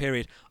winter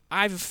period.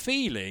 I have a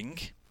feeling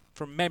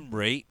from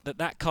memory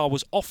that car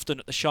was often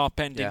at the sharp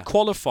end in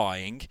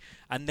qualifying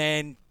and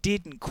then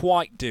didn't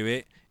quite do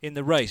it in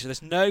the race. So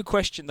there's no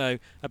question, though,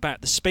 about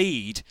the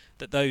speed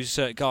that those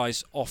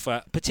guys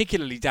offer,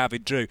 particularly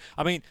David Drew.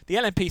 I mean, the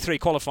LMP3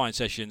 qualifying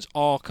sessions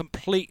are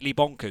completely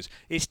bonkers.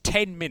 It's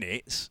 10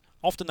 minutes.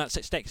 Often that's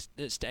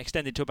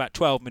extended to about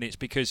 12 minutes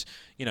because,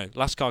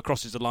 last car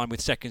crosses the line with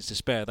seconds to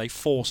spare. They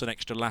force an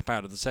extra lap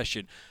out of the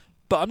session.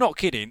 But I'm not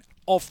kidding.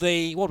 Of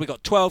the, we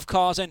got 12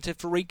 cars entered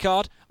for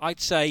Ricard,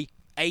 I'd say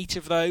 8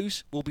 of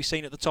those will be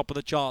seen at the top of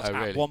the charts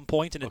at one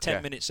point in a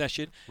 10-minute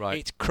session. Right.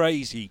 It's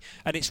crazy.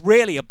 And it's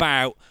really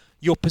about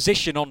your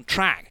position on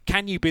track.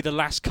 Can you be the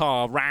last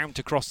car round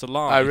to cross the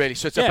line? Oh, really?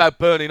 So it's about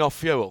burning off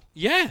fuel?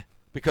 Yeah.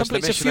 Because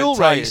it's a fuel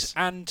race,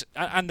 and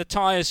the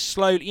tyres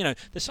slowly,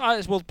 the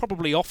tyres will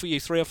probably offer you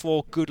 3 or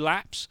 4 good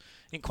laps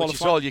in qualifying.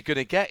 Which is all you're going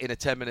to get in a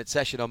 10-minute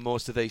session on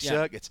most of these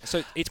circuits.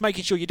 So it's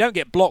making sure you don't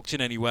get blocked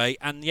in any way,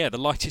 and the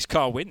lightest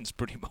car wins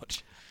pretty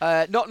much.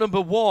 Not number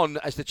 1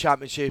 as the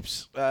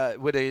championships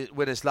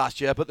winners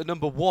last year, but the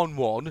number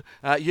 1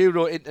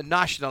 Euro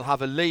International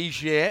have a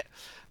Ligier.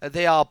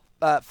 They are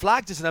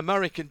flagged as an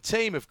American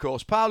team, of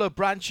course. Paolo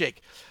Branchik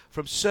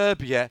from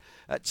Serbia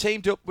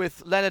teamed up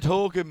with Leonard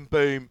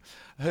Hogenboom,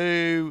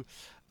 who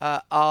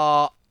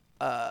are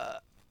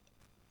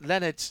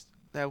Leonard.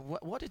 Now,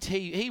 what did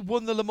he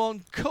won the Le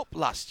Mans Cup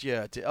last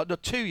year? 2 years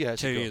ago.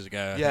 2 years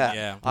ago.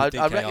 Yeah, I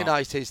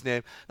recognised his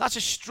name. That's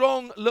a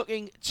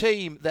strong-looking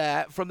team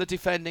there from the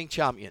defending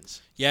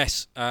champions.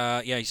 Yes,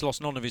 he's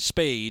lost none of his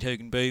speed,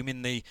 Hogenboom,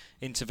 in the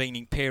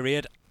intervening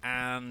period,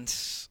 and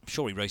I'm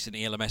sure he raced in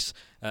the ELMS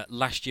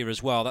last year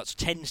as well. That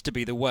tends to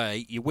be the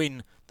way. You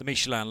win the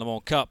Michelin Le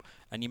Mans Cup,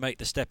 and you make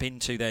the step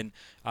into then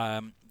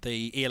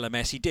the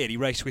ELMS. He did. He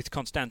raced with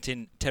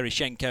Konstantin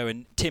Tereshenko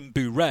and Tim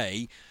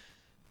Bourret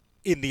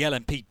in the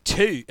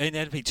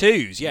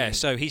LMP2s, yeah.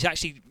 So he's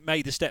actually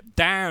made the step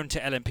down to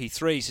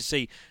LMP3s to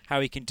see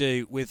how he can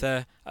do with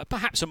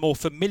perhaps a more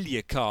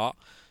familiar car,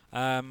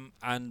 and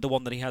the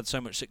one that he had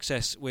so much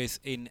success with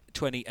in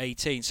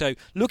 2018. So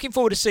looking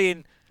forward to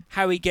seeing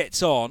how he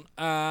gets on,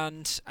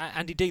 and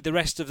indeed the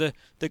rest of the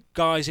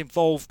guys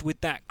involved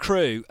with that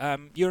crew.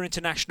 Euro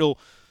International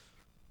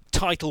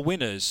title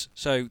winners,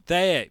 so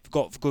they've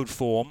got good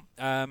form.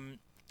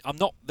 I'm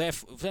not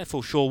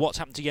therefore sure what's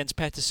happened to Jens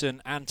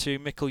Pettersson and to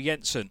Mikkel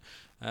Jensen,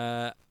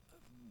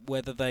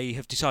 whether they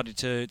have decided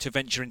to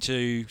venture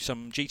into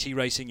some GT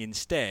racing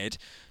instead.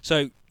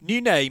 So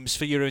new names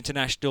for Euro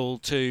International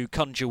to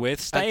conjure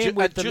with. Staying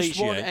with the just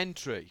Ligier. one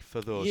entry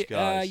for those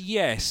guys.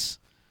 Yes.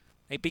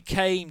 It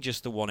became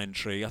just the one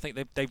entry. I think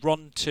they've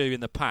run 2 in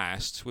the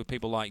past with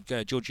people like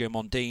Giorgio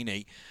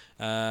Mondini,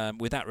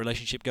 with that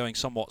relationship going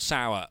somewhat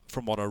sour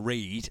from what I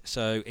read.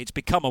 So it's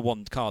become a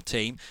one-car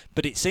team,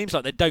 but it seems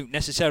like they don't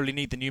necessarily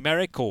need the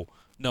numerical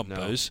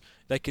numbers. No.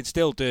 They can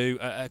still do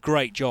a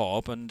great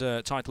job, and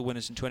title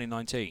winners in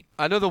 2019.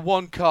 Another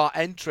one-car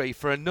entry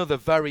for another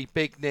very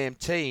big-name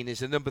team is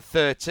the number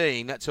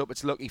 13. Let's hope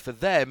it's lucky for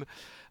them.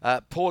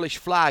 Polish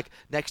flag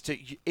next to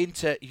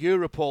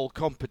Inter-Europol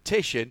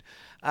competition.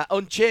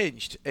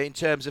 Unchanged in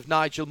terms of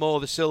Nigel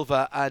Moore, the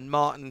silver, and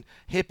Martin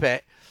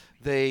Hippet,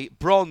 the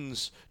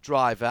bronze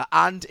driver,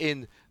 and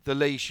in the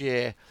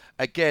Ligier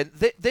again.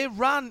 They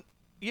ran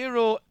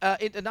Euro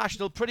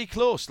International pretty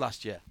close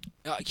last year.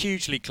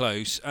 Hugely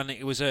close, and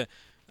it was a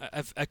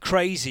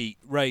crazy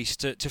race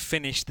to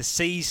finish the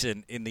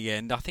season in the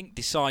end. I think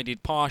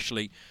decided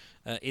partially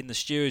in the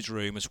stewards'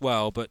 room as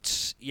well,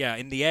 but yeah,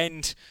 in the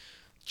end,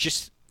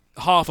 just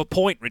half a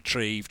point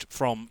retrieved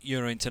from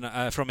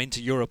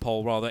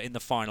Inter-Europol rather in the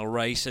final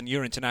race, and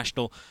Euro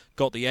International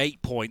got the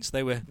 8 points.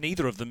 They were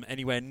neither of them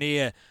anywhere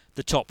near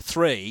the top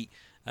 3,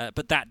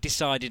 but that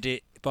decided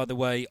it by the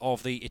way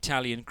of the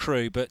Italian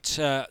crew. But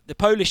the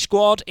Polish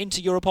squad,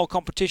 Inter-Europol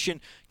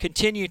competition,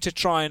 continue to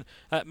try and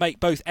make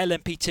both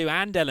LMP2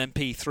 and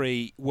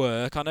LMP3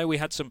 work. I know we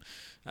had some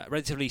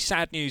relatively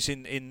sad news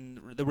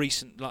in the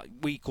recent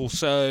week or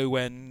so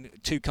when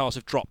 2 cars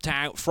have dropped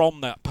out from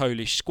that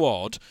Polish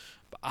squad.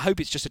 I hope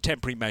it's just a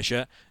temporary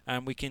measure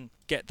and we can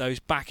get those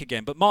back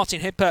again. But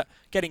Martin Hippert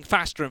getting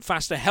faster and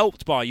faster,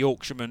 helped by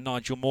Yorkshireman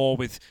Nigel Moore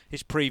with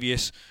his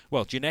previous,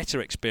 Ginetta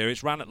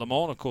experience. Ran at Le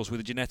Mans, of course, with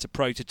a Ginetta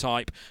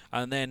prototype.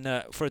 And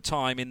then for a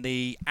time in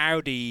the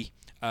Audi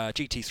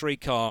GT3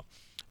 car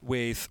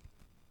with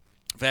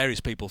various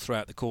people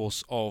throughout the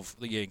course of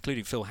the year,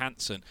 including Phil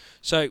Hansen.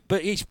 So,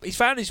 but he's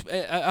found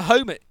a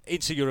home at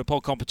Inter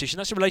Europol competition.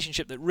 That's a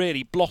relationship that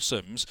really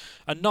blossoms.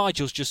 And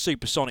Nigel's just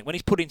supersonic. When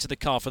he's put into the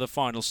car for the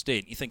final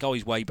stint, you think, oh,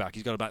 he's way back.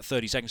 He's got about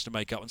 30 seconds to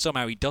make up, and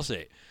somehow he does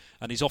it.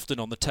 And he's often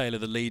on the tail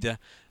of the leader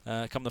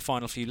come the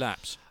final few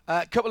laps.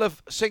 A couple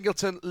of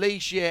Singleton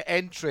Ligier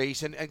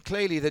entries, and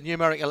clearly the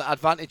numerical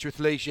advantage with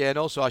Ligier, and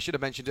also I should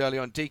have mentioned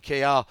earlier on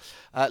DKR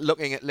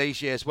looking at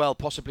Ligier as well,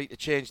 possibly to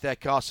change their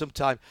car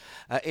sometime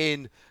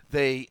in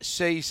the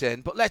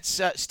season. But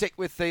let's stick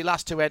with the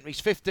last two entries,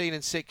 15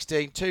 and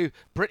 16, two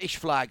British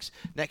flags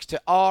next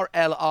to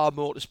RLR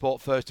Motorsport,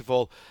 first of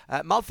all.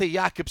 Malthe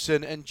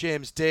Jacobsen and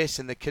James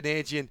Dayson, the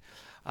Canadian.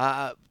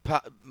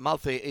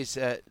 Malthe is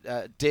a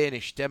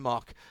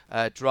Denmark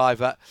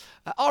driver.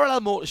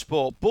 RLL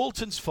Motorsport,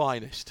 Bolton's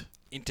finest.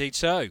 Indeed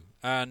so,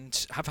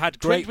 and have had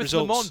great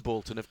results. Le Mans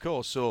Bolton, of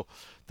course, so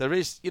there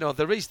is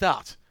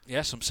that.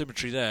 Yeah, some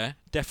symmetry there,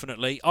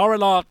 definitely.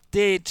 RLR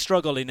did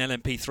struggle in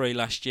LMP3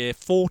 last year,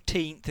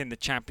 14th in the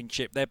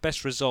championship. Their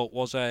best result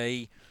was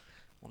I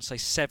want to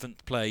say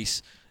 7th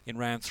place in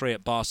round 3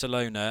 at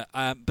Barcelona.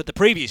 But the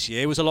previous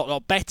year was a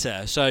lot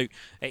better. So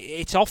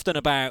it's often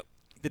about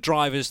the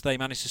drivers they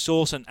manage to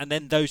source and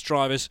then those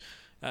drivers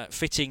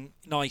fitting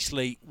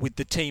nicely with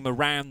the team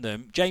around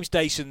them. James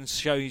Dayson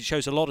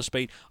shows a lot of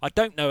speed. I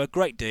don't know a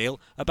great deal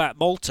about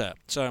Malta,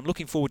 so I'm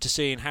looking forward to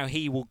seeing how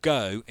he will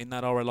go in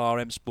that RLR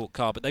M Sport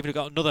car. But they've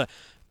got another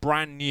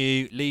brand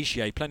new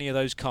Ligier, plenty of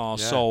those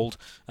cars sold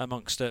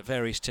amongst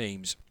various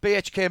teams.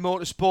 BHK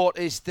Motorsport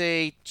is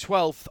the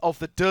 12th of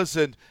the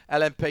dozen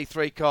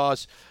LMP3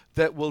 cars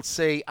that we'll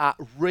see at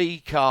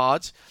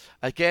Ricard.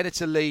 Again,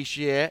 it's a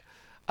Ligier.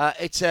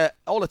 It's an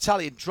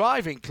all-Italian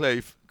driving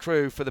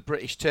crew for the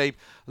British team.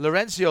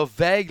 Lorenzo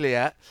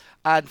Veglia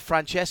and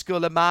Francesco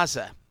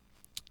Lamazza.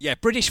 Yeah,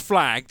 British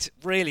flagged,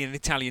 really an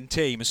Italian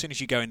team. As soon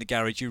as you go in the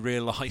garage, you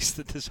realise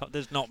that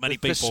there's not many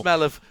people.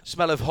 The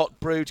smell of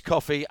hot brewed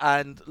coffee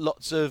and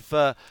lots of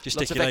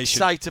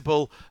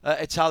excitable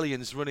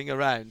Italians running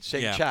around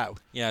saying ciao.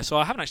 Yeah, so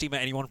I haven't actually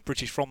met anyone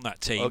British from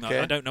that team. Okay.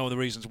 I don't know the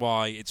reasons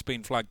why it's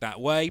been flagged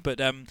that way, but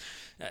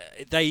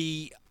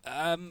they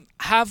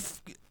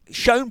have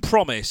shown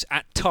promise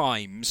at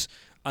times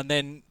and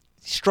then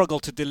struggle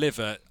to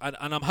deliver, and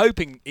I'm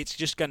hoping it's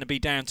just going to be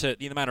down to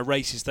the amount of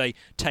races they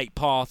take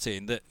part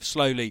in, that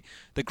slowly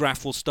the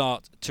graph will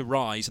start to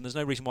rise, and there's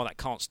no reason why that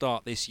can't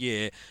start this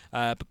year.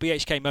 But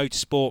BHK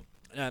Motorsport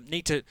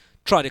need to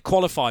try to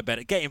qualify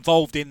better, get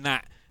involved in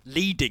that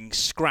leading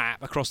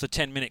scrap across the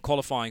 10-minute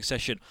qualifying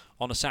session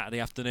on a Saturday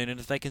afternoon, and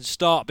if they can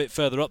start a bit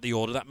further up the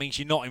order, that means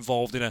you're not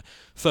involved in a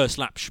first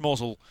lap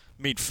schmozzle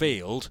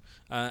midfield,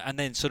 and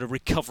then sort of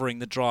recovering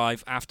the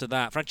drive after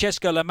that.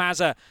 Francesco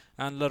Lamazza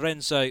and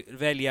Lorenzo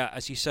Veglia,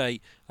 as you say,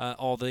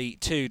 are the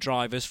two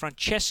drivers.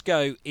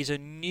 Francesco is a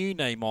new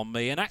name on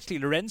me, and actually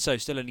Lorenzo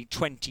still only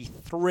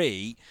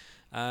 23,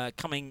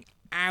 coming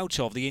out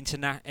of the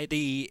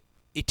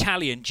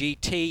Italian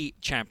GT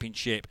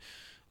Championship.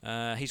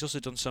 He's also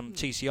done some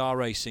TCR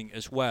racing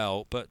as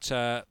well, but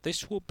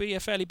this will be a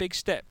fairly big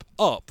step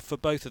up for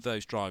both of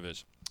those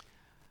drivers.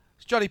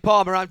 It's Johnny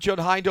Palmer, I'm John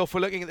Hindhaugh.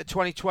 We're looking at the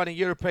 2020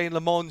 European Le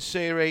Mans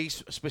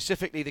Series,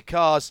 specifically the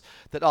cars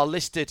that are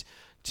listed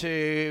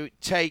to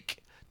take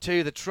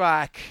to the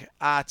track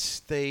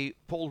at the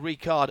Paul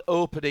Ricard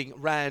opening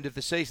round of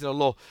the season,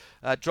 although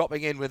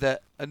dropping in with a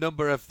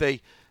number of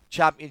the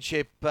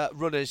championship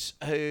runners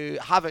who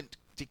haven't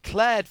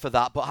declared for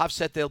that, but have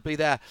said they'll be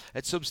there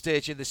at some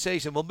stage in the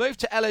season. We'll move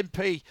to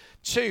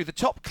LMP2, the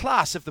top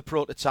class of the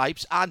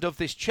prototypes and of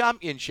this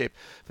championship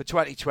for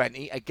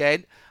 2020.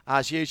 Again,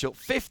 as usual,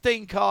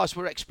 15 cars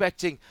we're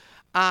expecting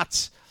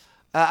at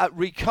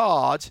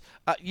Ricard.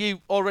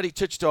 You already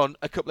touched on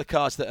a couple of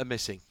cars that are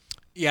missing.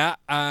 Yeah,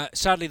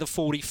 sadly the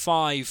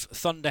 45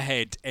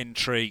 Thunderhead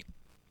entry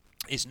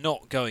is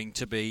not going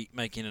to be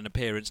making an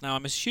appearance. Now,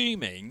 I'm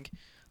assuming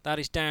that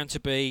is down to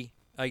be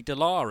a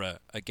Dallara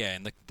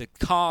again, the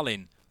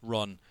Carlin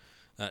run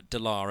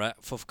Dallara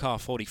for car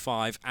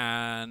 45,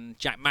 and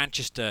Jack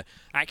Manchester,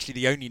 actually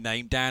the only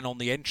name down on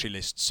the entry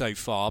list so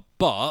far,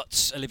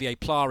 but Olivier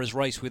Pla has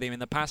raced with him in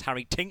the past,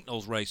 Harry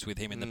Tinknell's raced with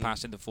him in the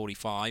past in the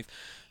 45,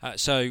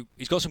 so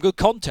he's got some good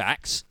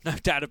contacts, no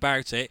doubt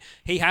about it.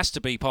 He has to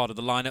be part of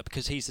the lineup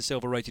because he's the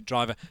silver rated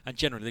driver and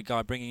generally the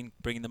guy bringing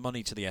the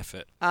money to the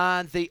effort.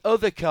 And the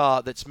other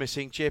car that's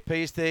missing, JP,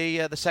 is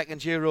the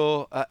second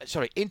Inter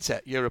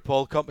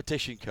Europol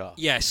competition car.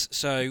 Yes,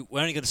 so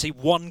we're only going to see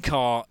one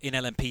car in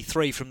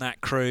LMP3 from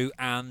that crew,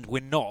 and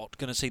we're not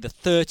going to see the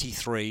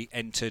 33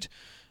 entered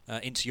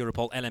into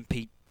Europol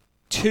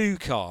LMP2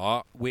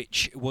 car,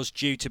 which was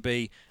due to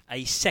be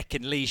a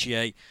second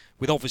Ligier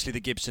with obviously the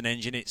Gibson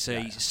engine. It's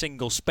a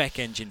single spec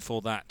engine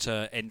for that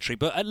entry,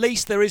 but at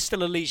least there is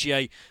still a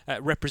Ligier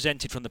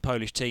represented from the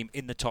Polish team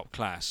in the top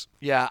class.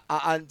 Yeah,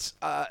 and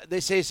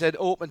this is an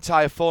open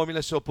tyre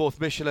formula, so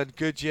both Michelin and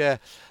Goodyear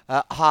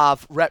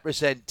have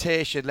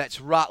representation.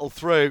 Let's rattle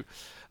through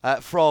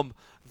from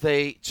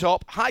the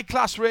top. High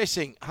Class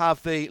Racing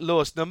have the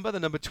lowest number, the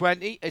number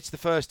 20. It's the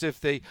first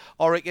of the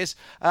Oricas.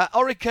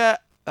 Orica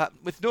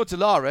with no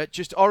Dallara,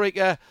 just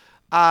Orica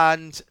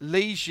and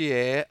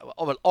Ligier.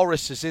 Oh, well,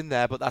 Oris is in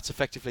there, but that's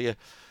effectively a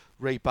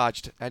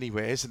rebadged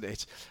anyway, isn't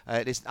it?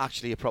 It isn't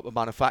actually a proper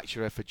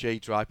manufacturer for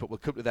G-Drive, but we'll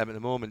come to them in a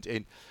moment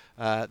in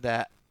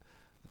their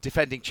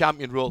defending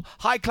champion role.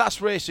 High Class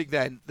Racing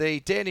then, the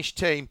Danish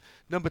team,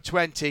 number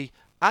 20,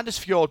 Anders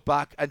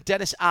Fjordbach and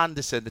Dennis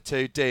Andersen, the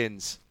two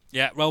Danes.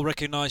 Yeah,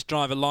 well-recognised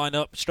driver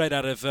lineup, straight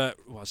out of, that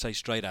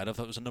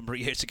was a number of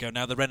years ago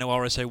now, the Renault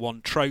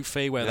RS01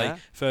 Trophy, where they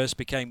first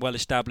became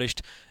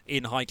well-established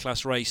in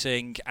high-class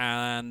racing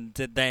and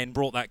then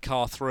brought that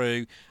car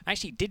through.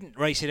 Actually didn't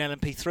race in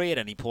LMP3 at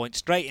any point,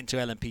 straight into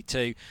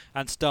LMP2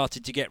 and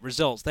started to get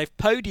results. They've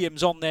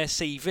podiums on their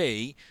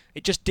CV.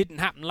 It just didn't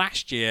happen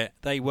last year.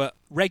 They were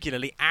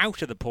regularly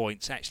out of the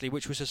points, actually,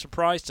 which was a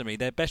surprise to me.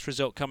 Their best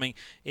result coming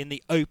in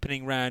the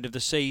opening round of the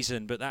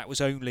season, but that was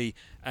only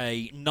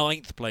a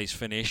 9th place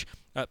finish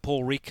at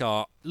Paul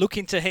Ricard.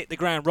 Looking to hit the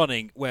ground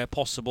running where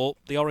possible.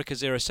 The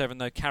Orica 07,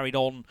 though, carried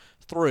on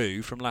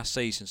through from last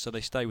season, so they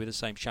stay with the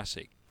same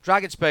chassis.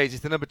 Dragon Spades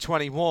is the number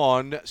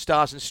 21,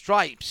 Stars and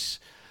Stripes,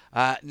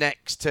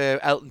 next to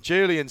Elton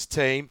Julian's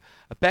team.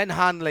 Ben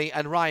Hanley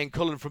and Ryan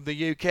Cullen from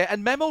the UK.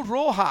 And Memo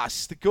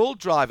Rojas, the gold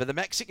driver, the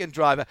Mexican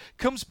driver,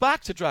 comes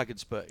back to Dragon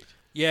Speed.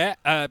 Yeah,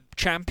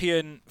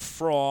 champion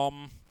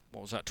from,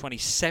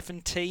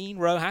 2017,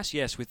 Rojas?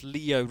 Yes, with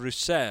Leo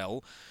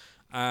Roussel.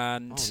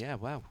 And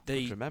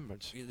good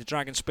remembrance. The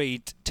Dragon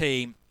Speed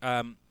team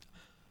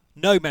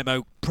know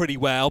Memo pretty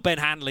well. Ben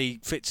Hanley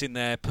fits in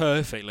there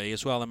perfectly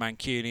as well, the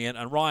Mancunian.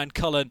 And Ryan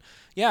Cullen,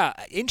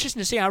 interesting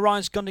to see how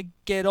Ryan's going to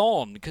get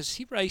on, because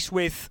he raced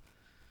with,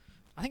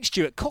 I think,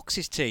 Stuart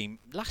Cox's team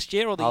last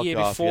year or the year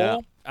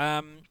before.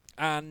 Yeah.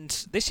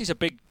 And this is a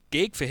big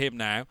gig for him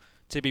now,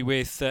 to be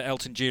with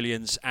Elton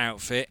Julian's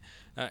outfit.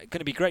 Going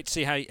to be great to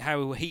see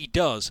how he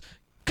does.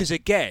 Because,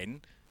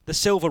 again, the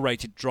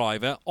silver-rated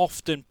driver,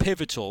 often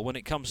pivotal when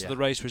it comes to the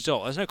race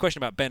result. There's no question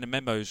about Ben and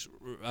Memo's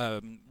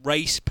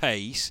race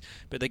pace,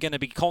 but they're going to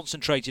be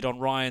concentrated on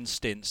Ryan's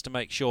stints to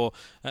make sure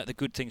the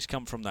good things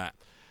come from that.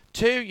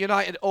 Two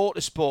United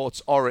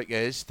Autosports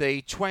Oricas,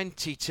 the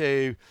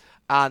 22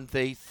 and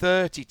the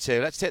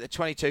 32. Let's take the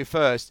 22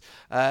 first.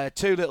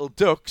 Two little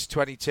ducks,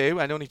 22,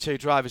 and only two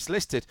drivers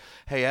listed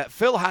here.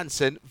 Phil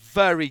Hansen,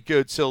 very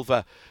good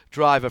silver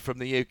driver from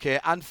the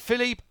UK, and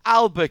Philippe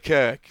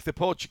Albuquerque, the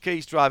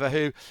Portuguese driver,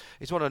 who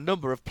is one of a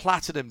number of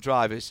platinum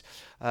drivers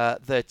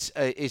that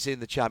is in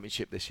the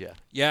championship this year.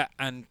 Yeah,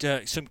 and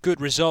some good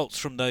results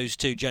from those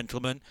two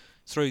gentlemen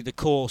through the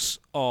course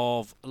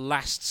of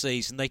last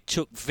season. They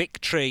took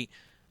victory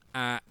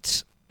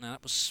at... Now,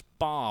 that was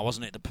Spa,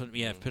 wasn't it? The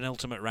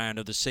penultimate round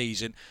of the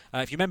season.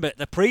 If you remember,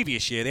 the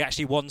previous year, they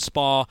actually won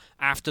Spa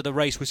after the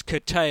race was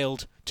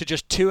curtailed to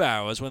just 2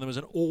 hours when there was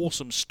an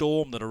awesome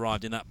storm that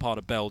arrived in that part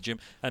of Belgium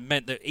and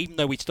meant that even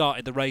though we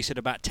started the race at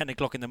about 10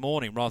 o'clock in the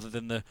morning rather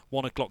than the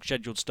 1 o'clock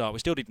scheduled start, we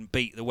still didn't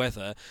beat the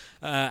weather.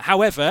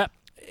 However,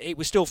 it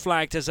was still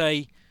flagged as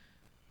a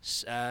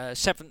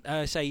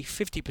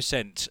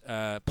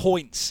 50%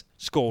 points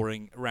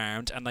scoring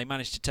round, and they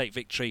managed to take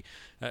victory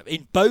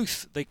in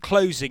both the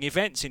closing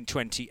events in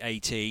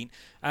 2018.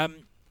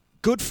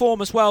 Good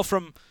form as well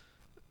from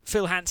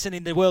Phil Hansen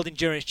in the World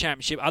Endurance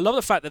Championship. I love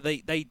the fact that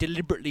they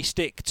deliberately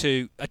stick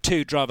to a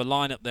two-driver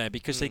lineup there,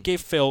 because they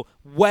give Phil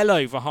well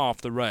over half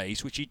the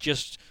race, which he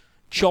just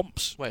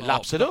chomps. Well,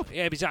 laps it up.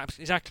 Yeah,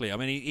 exactly. I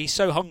mean, he's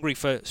so hungry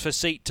for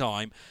seat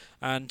time,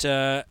 and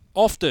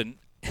often,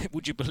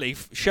 would you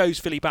believe, shows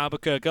Philippe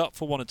Albuquerque up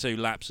for 1 or 2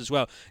 laps as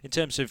well in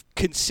terms of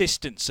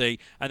consistency,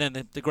 and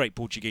then the great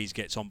Portuguese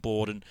gets on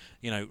board and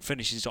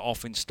finishes it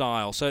off in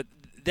style. So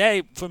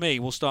they, for me,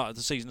 will start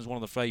the season as one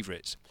of the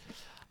favourites.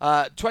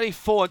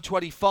 24 and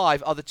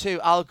 25 are the two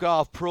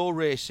Algarve Pro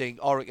Racing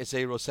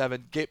Orica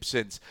 07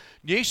 Gibsons.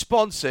 New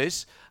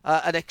sponsors,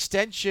 an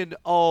extension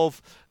of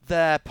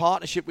their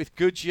partnership with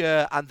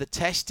Goodyear and the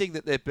testing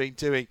that they've been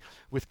doing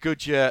with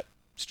Goodyear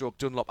stroke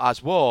Dunlop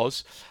as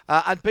was,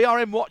 and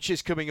BRM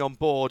watches coming on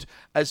board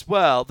as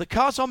well. The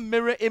cars are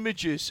mirror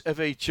images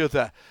of each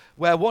other,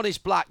 where one is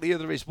black, the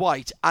other is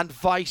white, and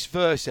vice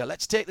versa.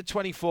 Let's take the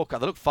 24 car.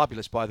 They look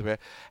fabulous, by the way.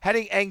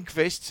 Henning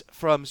Engqvist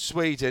from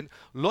Sweden,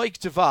 Loic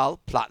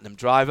Duval, platinum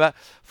driver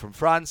from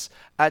France,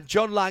 and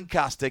John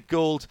Lancaster,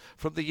 gold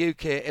from the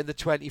UK in the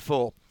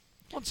 24.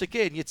 Once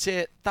again, you'd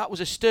say that was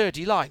a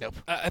sturdy lineup.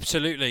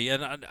 Absolutely,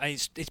 and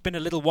it's been a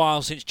little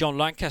while since John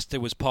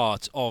Lancaster was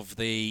part of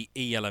the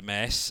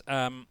ELMS.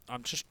 I'm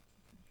just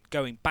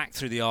going back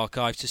through the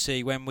archive to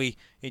see when we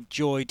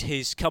enjoyed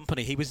his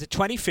company. He was the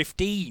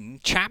 2015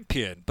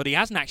 champion, but he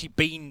hasn't actually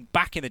been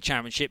back in the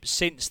championship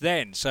since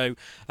then. So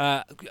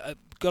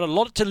got a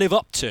lot to live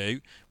up to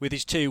with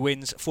his 2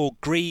 wins for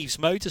Greaves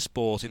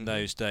Motorsport in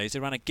those days. They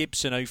ran a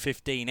Gibson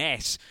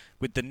 015S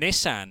with the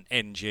Nissan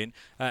engine.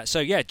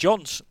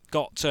 John's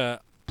got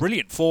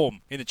brilliant form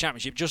in the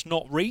championship, just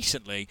not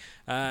recently.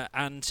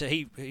 And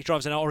he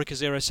drives an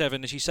Orica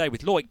 07, as you say,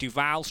 with Loic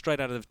Duval, straight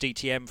out of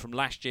DTM from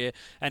last year.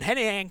 And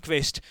Henning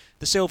Engqvist,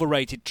 the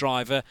silver-rated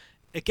driver.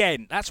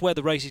 Again, that's where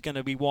the race is going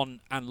to be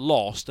won and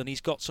lost, and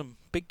he's got some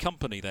big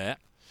company there.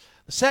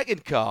 The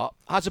second car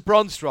has a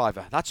bronze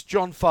driver. That's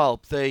John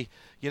Falb, the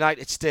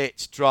United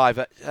States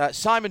driver.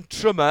 Simon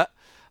Trummer,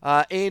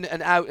 in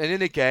and out and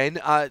in again.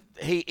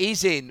 He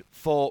is in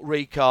for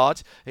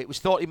Ricard. It was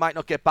thought he might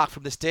not get back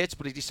from the States,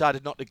 but he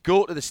decided not to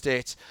go to the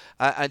States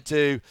and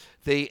do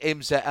the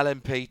IMSA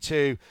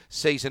LMP2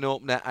 season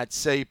opener at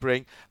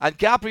Sebring. And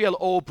Gabriel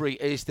Aubry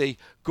is the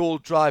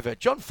gold driver.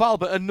 John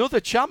Falbert, another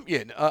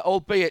champion,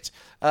 albeit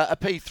a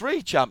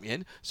P3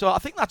 champion. So I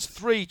think that's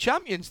 3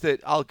 champions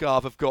that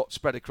Algarve have got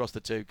spread across the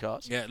 2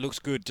 cars. Yeah, it looks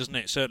good, doesn't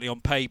it? Certainly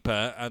on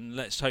paper, and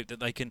let's hope that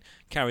they can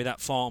carry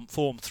that form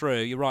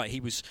through. You're right, he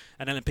was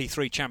an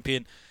LMP3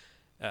 champion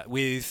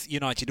with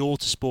United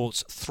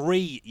Autosports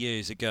 3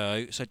 years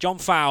ago. So John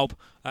Falb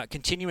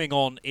continuing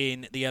on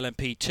in the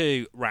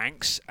LMP2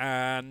 ranks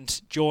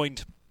and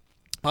joined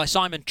by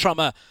Simon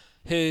Trummer,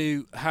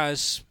 who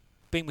has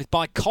been with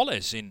Bike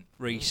Collars in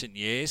recent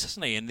years,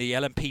 hasn't he, in the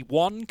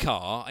LMP1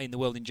 car in the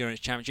World Endurance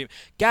Championship.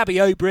 Gabby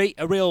Aubry,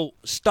 a real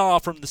star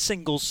from the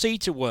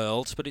single-seater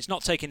world, but it's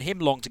not taken him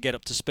long to get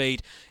up to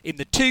speed in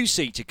the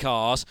 2-seater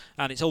cars,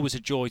 and it's always a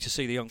joy to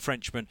see the young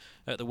Frenchman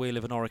at the wheel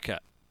of an Orica.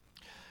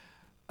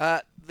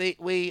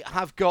 We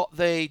have got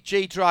the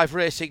G-Drive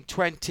Racing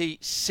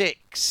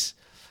 26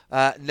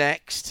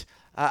 next,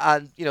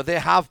 and they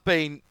have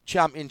been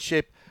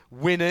championship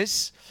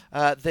winners.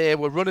 They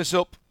were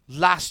runners-up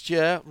last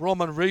year.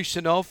 Roman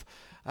Rusinov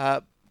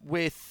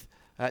with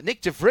Nick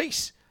de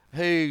Vries,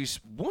 who's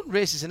won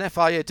races in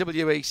FIA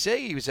WEC.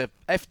 He was a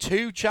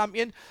F2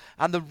 champion,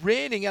 and the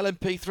reigning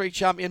LMP3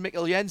 champion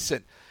Mikkel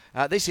Jensen.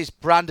 This is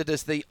branded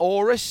as the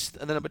Aurus,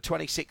 and the number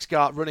 26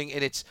 car running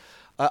in its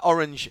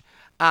orange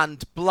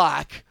and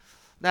black.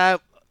 Now,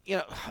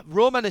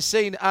 Roman is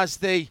seen as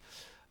he's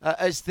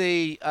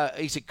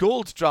a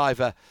gold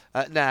driver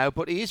now,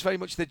 but he is very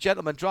much the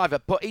gentleman driver.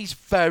 But he's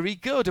very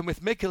good, and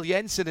with Mikkel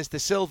Jensen as the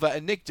silver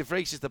and Nick de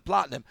Vries as the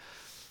platinum,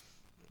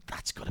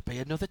 that's got to be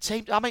another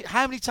team. I mean,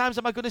 how many times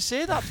am I going to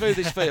say that through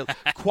this field?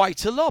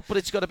 Quite a lot, but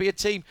it's got to be a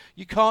team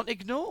you can't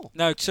ignore.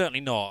 No,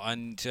 certainly not.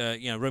 And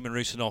Roman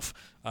Rusinov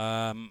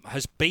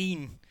has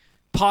been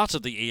part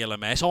of the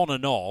ELMS on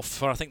and off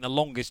for I think the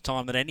longest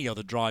time that any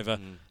other driver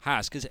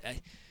has, because I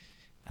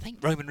think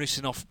Roman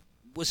Rusinov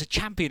was a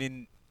champion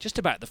in just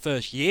about the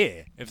first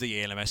year of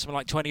the ELMS, something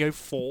like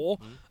 2004.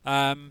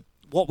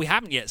 What we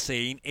haven't yet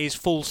seen is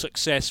full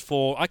success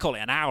for, I call it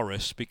an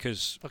Aurus,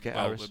 because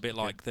Aurus. A bit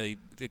like the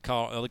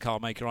other car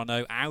maker I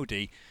know,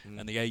 Audi,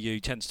 and the AU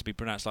tends to be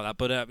pronounced like that,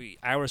 but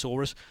Aurus.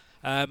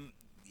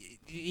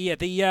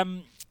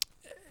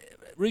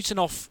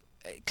 Rusinov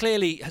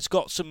clearly has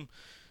got some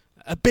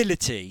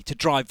ability to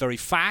drive very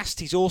fast.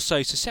 He's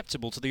also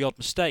susceptible to the odd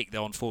mistake,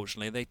 though,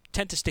 unfortunately. They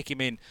tend to stick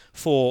him in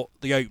for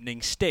the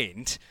opening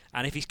stint,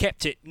 and if he's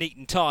kept it neat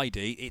and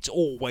tidy, it's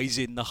always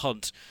in the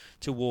hunt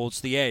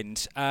towards the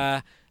end.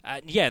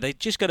 They've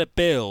just got to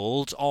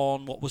build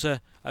on what was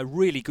a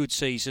really good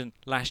season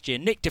last year.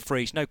 Nick de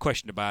Vries, no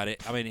question about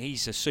it. I mean,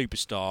 he's a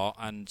superstar,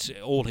 and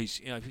all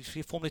he's a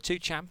Formula 2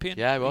 champion.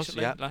 Yeah, he was,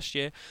 last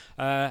year.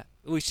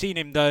 We've seen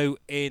him, though,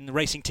 in the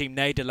Racing Team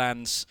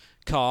Nederlands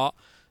car.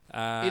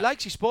 He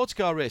likes his sports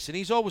car racing.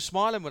 He's always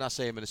smiling when I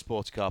see him in a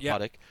sports car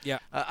paddock. Yeah.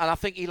 And I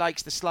think he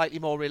likes the slightly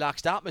more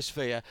relaxed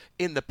atmosphere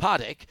in the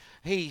paddock.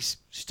 He's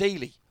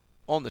steely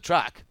on the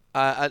track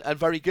and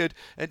very good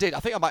indeed. I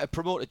think I might have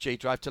promoted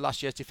G-Drive to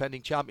last year's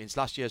defending champions,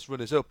 last year's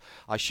runners-up,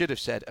 I should have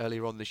said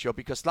earlier on the show,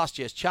 because last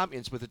year's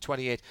champions with the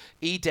 28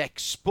 EDEC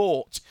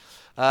Sport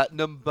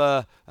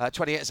number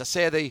 28, as I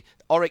say, the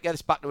Orica,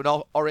 it's back to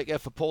an Orica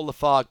for Paul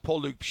Lafargue,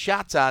 Paul-Luc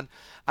Chatin,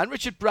 and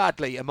Richard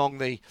Bradley among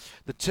the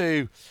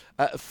 2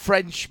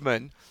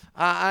 Frenchmen.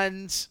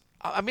 And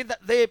I mean,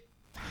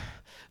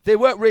 they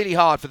worked really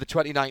hard for the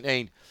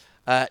 2019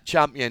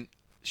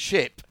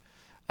 championship.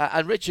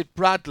 And Richard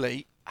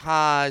Bradley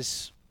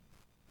has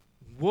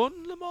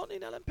won Le Mans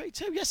in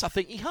LMP2. Yes, I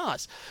think he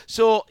has.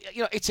 So,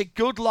 it's a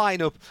good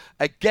lineup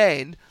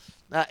again.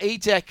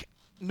 EDEC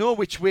know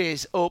which way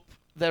is up.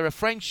 They're a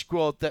French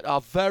squad that are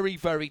very,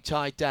 very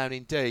tied down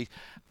indeed.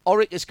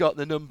 Orica's got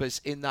the numbers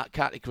in that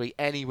category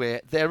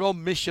anyway. They're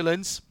on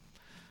Michelin's.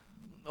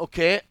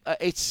 Okay,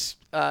 it's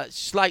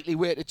slightly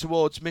weighted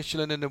towards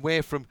Michelin and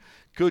away from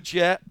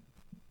Goodyear.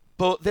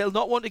 But they'll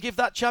not want to give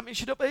that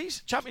championship up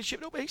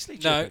easily.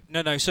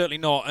 No, certainly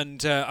not. And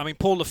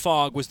Paul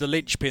Lafargue was the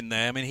linchpin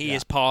there. I mean, he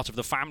is part of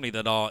the family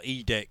that are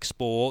EDEC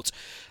Sport.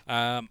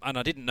 And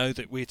I didn't know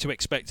that we were to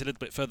expect a little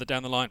bit further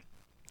down the line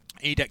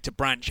EDEC to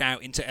branch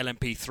out into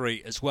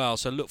LMP3 as well,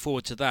 so look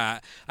forward to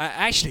that.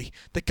 Actually,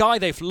 the guy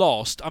they've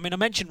lost, I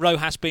mentioned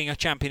Rojas being a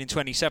champion in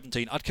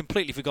 2017. I'd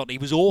completely forgotten he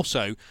was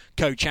also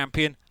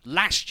co-champion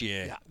last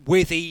year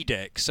with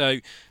EDEC. So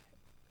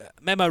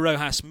Memo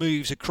Rojas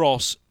moves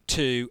across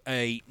to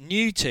a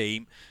new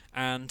team,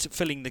 and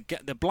filling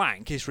the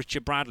blank is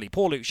Richard Bradley.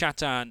 Paul-Luc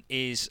Chatin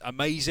is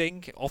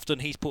amazing. Often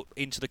he's put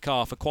into the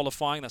car for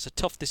qualifying. That's a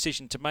tough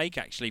decision to make,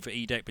 actually, for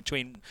EDEC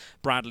between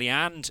Bradley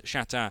and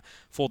Chatin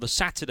for the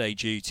Saturday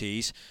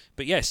duties.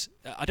 But yes,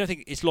 I don't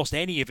think it's lost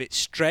any of its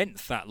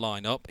strength, that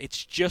lineup.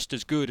 It's just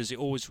as good as it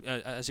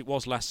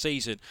was last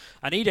season.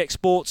 And EDEC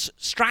Sports'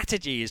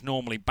 strategy is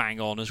normally bang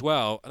on as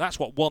well. That's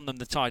what won them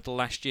the title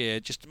last year,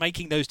 just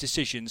making those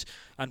decisions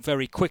and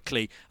very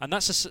quickly. And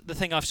that's the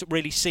thing I've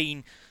really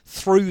seen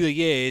through the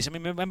years. I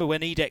mean, remember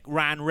when EDEC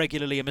ran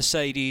regularly a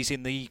Mercedes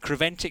in the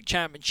Creventic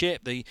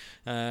Championship, the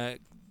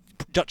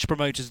Dutch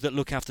promoters that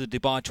look after the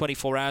Dubai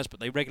 24 Hours, but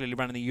they regularly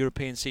ran in the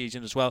European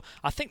season as well.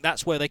 I think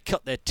that's where they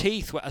cut their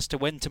teeth as to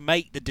when to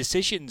make the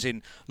decisions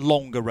in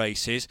longer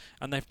races,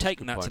 and they've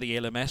taken that to the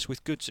ELMS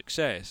with good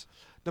success.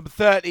 Number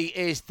 30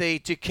 is the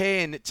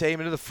Duquesne team,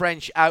 another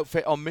French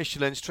outfit on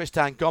Michelin's.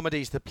 Tristan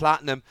Gomedy's the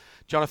platinum,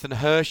 Jonathan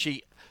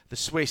Hershey, the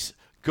Swiss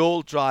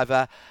gold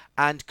driver,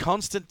 and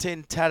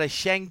Konstantin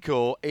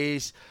Tereshchenko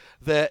is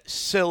the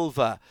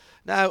silver.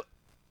 Now,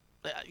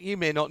 you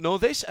may not know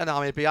this, and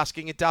I may be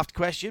asking a daft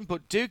question,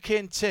 but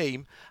Duquesne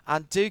team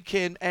and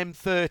Duquesne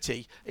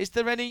M30, is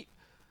there any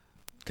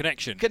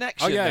connection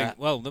Oh, yeah. There?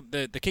 Well,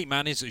 the key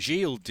man is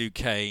Gilles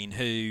Duquesne,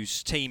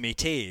 whose team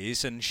it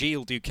is, and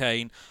Gilles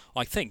Duquesne,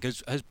 I think,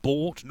 has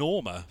bought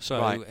Norma. So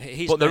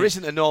right. But there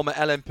isn't a Norma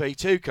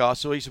LMP2 car,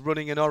 so he's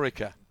running an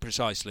Orica.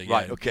 Precisely.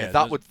 Right. Yeah. Okay.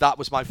 Yeah, that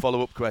was my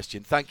follow-up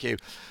question. Thank you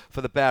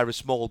for the bear of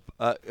small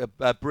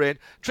brain.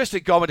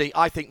 Tristan Gomedy,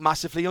 I think,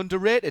 massively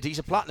underrated. He's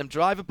a platinum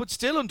driver, but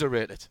still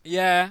underrated.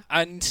 Yeah,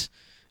 and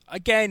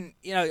again,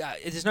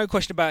 there's no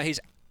question about his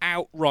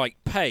outright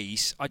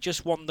pace. I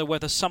just wonder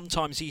whether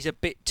sometimes he's a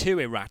bit too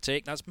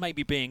erratic. That's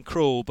maybe being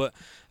cruel, but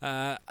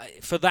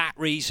for that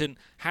reason,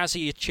 has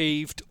he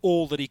achieved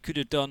all that he could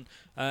have done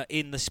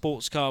in the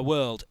sports car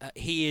world?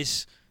 He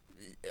is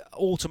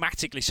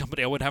automatically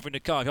somebody I would have in a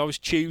car if I was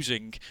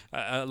choosing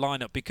a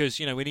lineup, because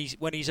when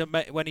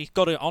he's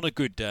got it on a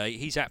good day,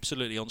 he's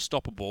absolutely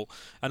unstoppable,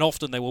 and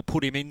often they will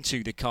put him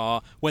into the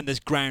car when there's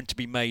ground to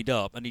be made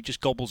up, and he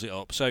just gobbles it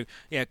up. So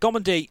yeah,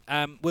 Gomendy,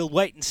 we'll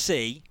wait and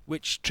see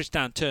which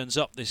Tristan turns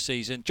up this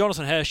season.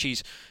 Jonathan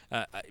Hershey's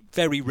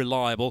very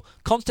reliable.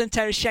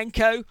 Konstantin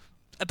Tereshchenko,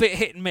 a bit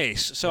hit and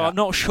miss, so I'm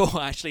not sure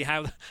actually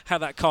how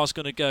that car's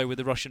going to go with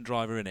the Russian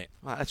driver in it.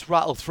 Right, let's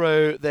rattle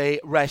through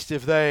the rest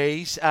of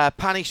these.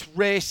 Panis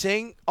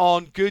Racing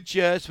on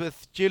Goodyears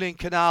with Julian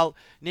Canal,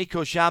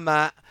 Nico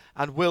Jamin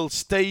and Will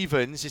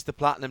Stevens is the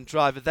platinum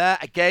driver there.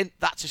 Again,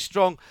 that's a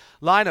strong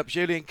lineup.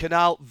 Julian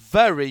Canal,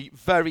 very,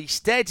 very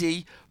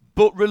steady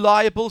but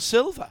reliable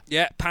silver.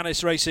 Yeah,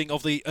 Panis Racing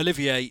of the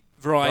Olivier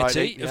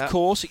variety. Of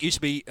course, it used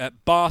to be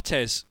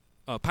Panis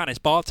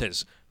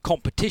Barthez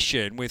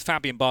competition with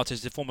Fabien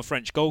Barthez, the former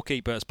French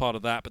goalkeeper, as part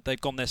of that, but they've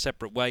gone their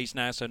separate ways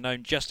now, so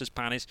known just as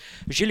Panis.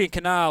 Julien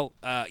Canal,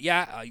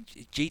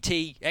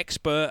 GT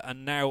expert,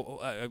 and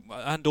now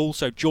and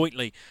also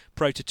jointly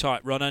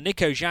prototype runner.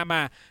 Nico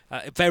Jamin,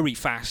 very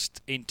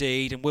fast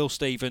indeed, and Will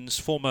Stevens,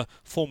 former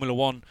Formula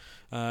One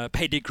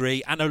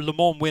pedigree and a Le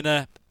Mans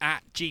winner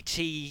at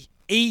GTE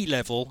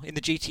level in the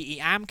GTE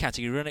AM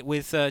category, run it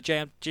with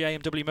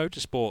JMW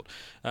Motorsport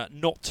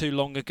not too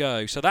long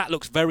ago. So that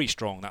looks very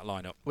strong, that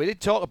lineup. We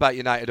did talk about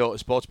United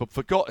Autosports, but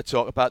forgot to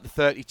talk about the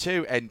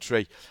 32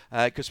 entry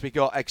because we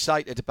got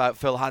excited about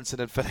Phil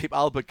Hansen and Philippe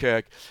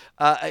Albuquerque.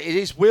 It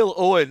is Will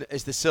Owen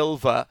as the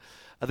silver.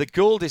 The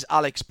gold is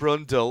Alex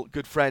Brundle,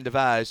 good friend of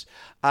ours.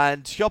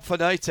 And Job van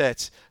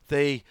Uitert,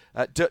 the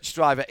Dutch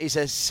driver, is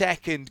a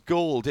second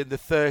gold in the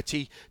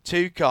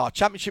 32 car.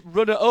 Championship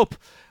runner-up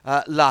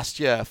last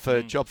year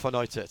for Job van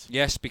Uitert.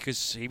 Yes,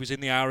 because he was in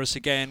the Aurus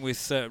again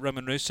with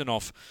Roman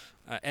Rusanov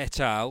et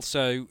al.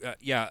 So,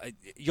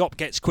 Job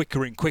gets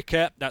quicker and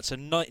quicker. That's a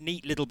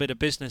neat little bit of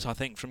business, I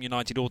think, from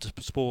United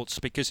Autosports,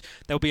 because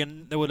there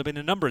will have been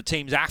a number of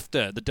teams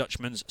after the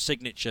Dutchman's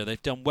signature.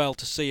 They've done well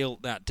to seal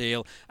that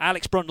deal.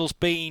 Alex Brundle's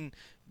been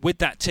with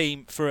that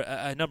team for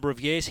a number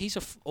of years. He's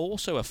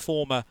also a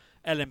former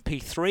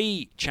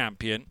LMP3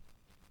 champion.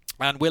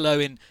 And Will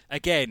Owen,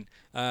 again,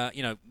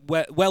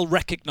 well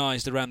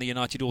recognised around the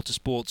United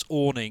Autosports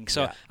awning.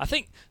 So I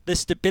think the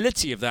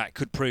stability of that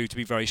could prove to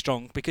be very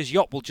strong, because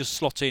Job will just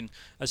slot in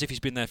as if he's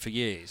been there for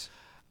years.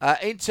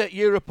 Into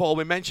Europol,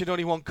 we mentioned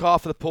only one car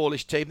for the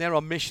Polish team. They're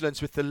on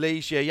Michelin's with the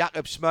Ligier,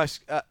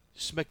 Jakub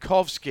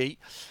Smykowski,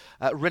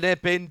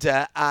 René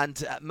Binder and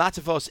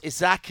Matevos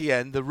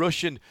Isakian, the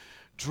Russian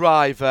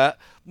driver.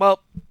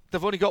 Well,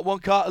 they've only got one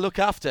car to look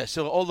after,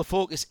 so all the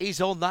focus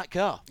is on that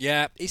car.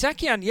 Yeah,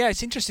 Isakian,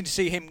 it's interesting to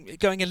see him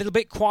going a little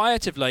bit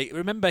quiet of late.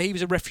 Remember, he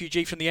was a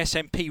refugee from the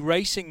SMP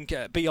Racing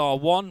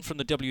BR1 from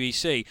the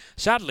WEC.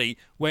 Sadly,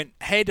 went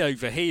head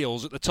over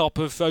heels at the top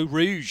of Eau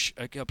Rouge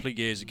a couple of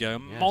years ago. A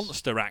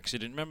monster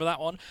accident, remember that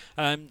one?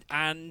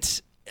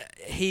 And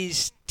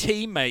his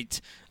teammate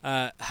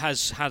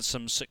has had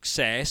some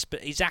success,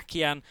 but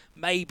Isakian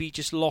maybe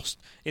just lost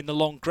in the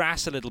long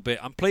grass a little bit.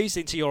 I'm pleased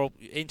Into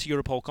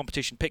Europol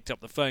competition picked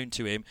up the phone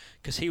to him,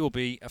 because he will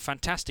be a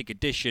fantastic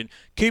addition.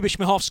 Kuba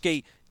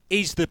Śmiechowski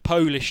is the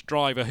Polish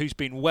driver who's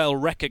been well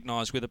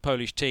recognised with the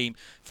Polish team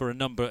for a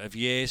number of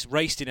years.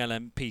 Raced in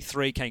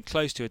LMP3, came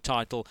close to a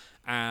title,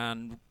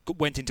 and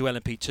went into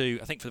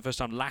LMP2, I think, for the first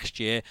time last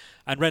year.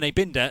 And René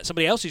Binder,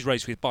 somebody else who's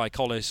raced with Bike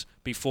Collis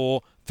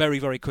before, very,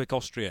 very quick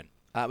Austrian.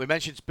 We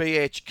mentioned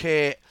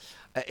BHK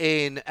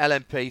in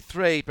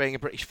LMP3 being a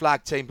British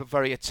flag team but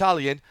very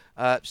Italian.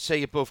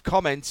 See above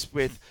comments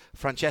with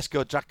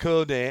Francesco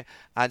Dracone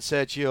and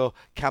Sergio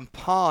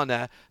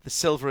Campana, the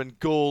silver and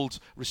gold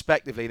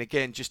respectively, and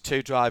again just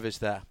 2 drivers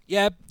there.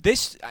 Yeah,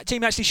 this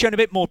team actually shown a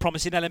bit more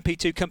promise in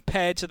LMP2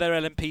 compared to their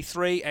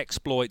LMP3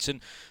 exploits,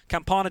 and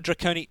Campana,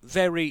 Dracone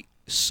very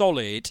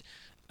solid,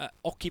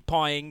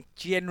 occupying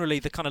generally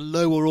the kind of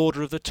lower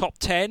order of the top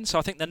 10. So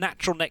I think the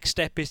natural next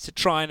step is to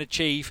try and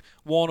achieve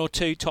 1 or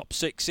 2 top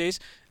 6s,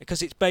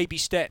 because it's baby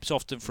steps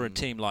often for a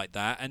team like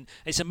that. And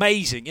it's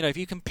amazing, if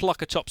you can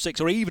pluck a top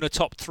 6 or even a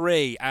top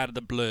 3 out of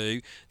the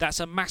blue, that's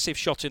a massive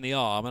shot in the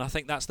arm, and I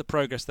think that's the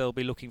progress they'll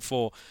be looking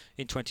for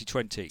in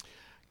 2020.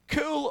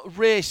 Cool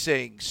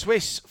Racing,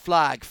 Swiss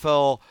flag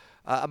for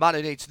a man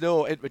who needs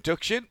no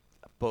introduction,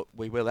 but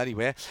we will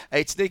anyway.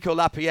 It's Nico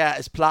Lapierre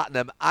as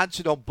platinum,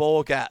 Antonin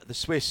Borger, the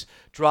Swiss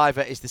driver,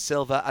 is the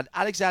silver, and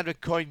Alexandre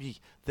Coigny,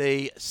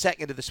 the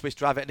second of the Swiss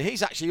driver, and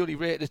he's actually only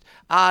rated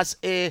as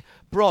a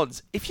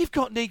bronze. If you've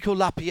got Nico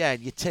Lapierre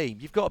in your team,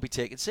 you've got to be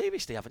taken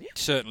seriously, haven't you?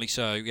 Certainly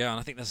so, yeah,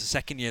 and I think that's the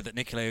second year that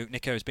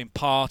Nico has been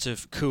part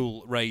of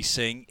Cool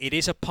Racing. It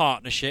is a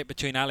partnership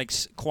between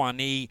Alex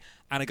Coigny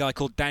and a guy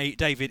called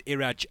David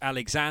Iraj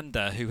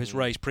Alexander, who has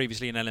raced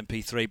previously in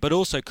LMP3, but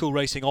also Cool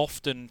Racing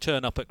often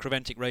turn up at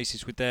Creventic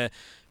races with their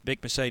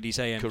big Mercedes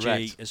AMG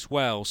Correct. as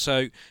well.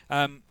 So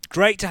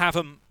great to have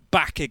them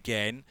back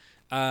again.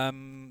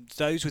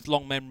 Those with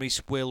long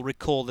memories will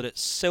recall that at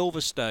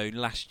Silverstone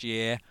last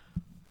year,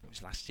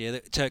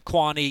 that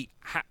Coigny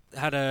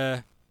had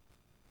a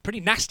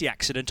pretty nasty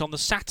accident on the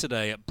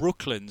Saturday at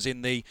Brooklands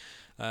in the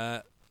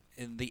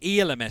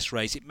ELMS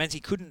race. It meant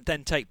he couldn't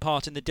then take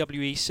part in the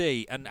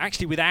WEC, and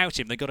actually without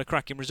him they got a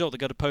cracking result. They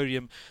got a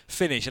podium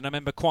finish, and I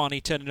remember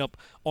Coigny turning up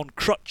on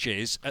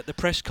crutches at the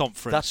press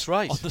conference. That's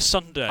right. On the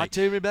Sunday. I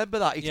do remember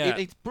that. Yeah.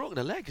 He'd broken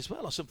a leg as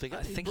well or something.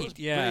 I think it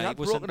it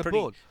was a broken pretty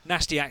bone.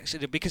 nasty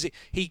accident, because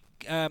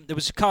there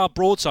was a car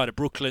broadside at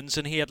Brooklands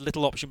and he had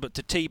little option but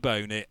to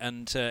T-bone it,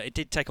 and it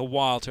did take a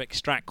while to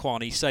extract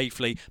Coigny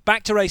safely.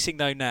 Back to racing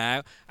though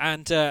now,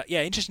 and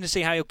interesting to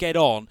see how he'll get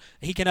on.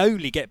 He can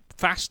only get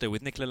faster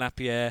with Nicolas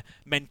Lapierre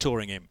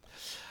mentoring him.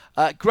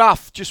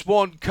 Graf, just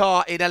 1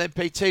 car in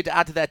LMP2 to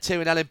add to their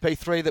 2 in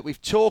LMP3 that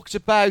we've talked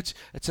about.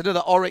 It's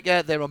another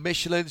Oreca. They're on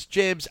Michelin's.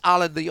 James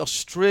Allen, the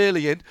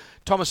Australian.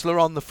 Thomas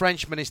Laurent, the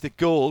Frenchman, is the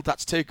gold.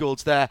 That's 2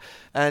 golds there.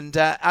 And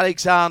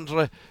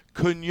Alexandre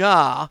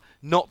Cugnard,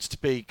 not to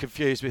be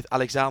confused with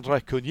Alexandre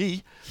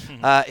Coigny.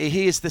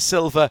 He is the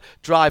silver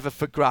driver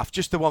for Graf.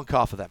 Just the 1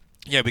 car for them.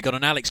 Yeah, we got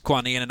an Alex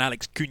Coigny and an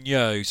Alex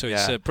Cugnot, so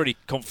it's pretty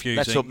confusing.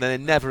 Let's hope they're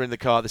never in the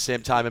car at the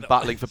same time and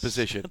battling for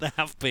position. They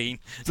have been.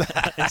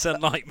 It's a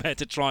nightmare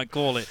to try and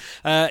call it.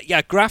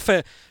 Graf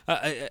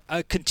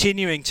are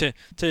continuing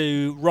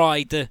to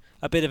ride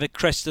a bit of a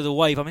crest of the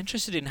wave. I'm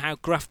interested in how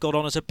Graf got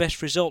on as a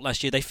best result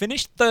last year. They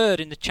finished 3rd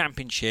in the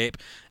championship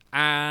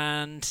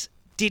and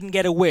didn't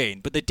get a win,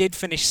 but they did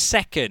finish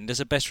 2nd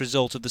as a best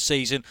result of the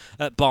season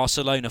at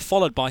Barcelona,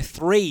 followed by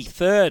 3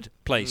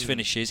 third-place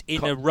finishes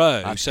in a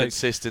row. That's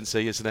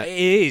consistency, isn't it? It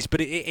is, but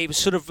it was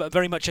sort of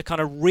very much a kind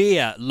of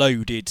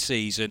rear-loaded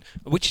season,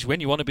 which is when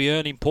you want to be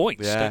earning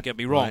points, don't get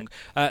me wrong.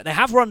 Right. They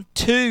have run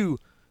 2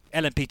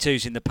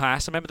 LMP2s in the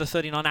past. I remember the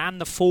 39 and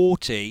the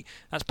 40.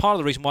 That's part of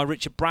the reason why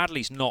Richard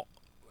Bradley's not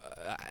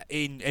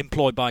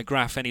employed by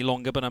Graf any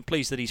longer, but I'm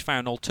pleased that he's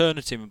found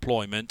alternative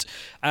employment.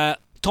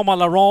 Thomas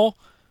Laurent,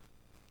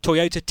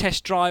 Toyota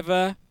test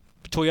driver,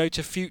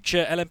 Toyota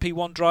future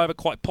LMP1 driver,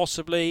 quite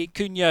possibly.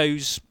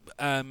 Cugnot's,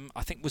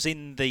 I think, was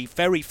in the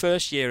very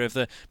first year of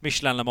the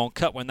Michelin Le Mans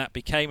Cup when that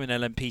became an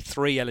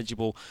LMP3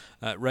 eligible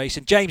race.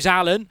 And James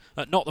Allen,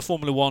 not the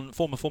former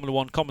Formula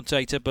 1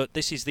 commentator, but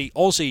this is the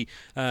Aussie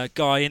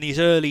guy in his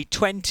early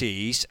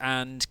 20s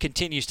and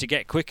continues to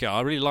get quicker.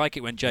 I really like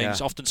it when James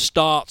often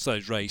starts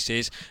those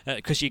races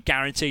because you're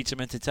guaranteed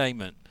some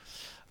entertainment.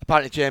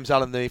 Apparently James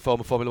Allen, the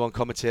former Formula 1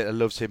 commentator,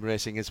 loves him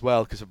racing as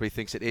well because everybody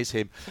thinks it is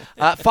him.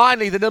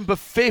 Finally, the number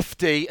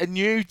 50, a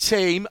new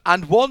team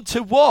and one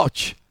to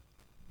watch.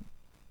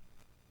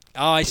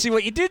 Oh, I see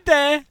what you did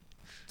there.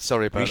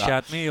 Sorry about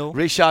that.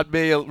 Richard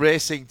Mille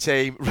racing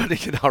team, running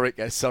in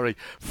Oreca, sorry.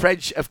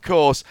 French, of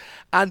course.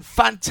 And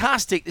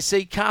fantastic to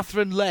see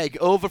Catherine Legg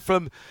over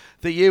from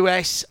the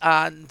US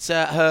and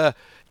her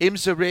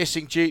IMSA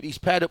racing duties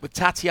paired up with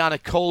Tatiana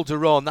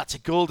Calderon. That's a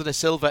gold and a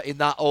silver in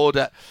that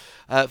order.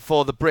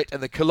 For the Brit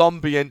and the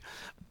Colombian.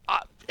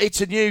 It's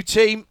a new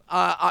team.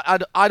 I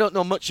don't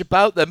know much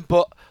about them,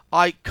 but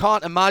I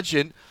can't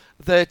imagine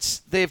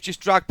that they've just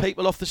dragged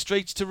people off the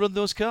streets to run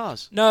those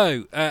cars.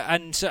 No,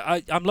 and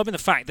I'm loving the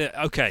fact that,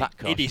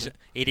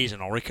 it is an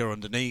Oreca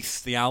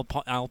underneath the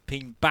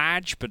Alpine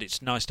badge, but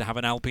it's nice to have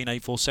an Alpine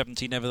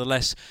A470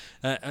 nevertheless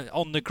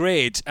on the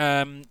grid.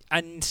 And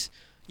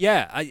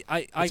Yeah,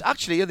 It's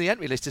actually in the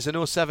entry list as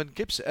an 07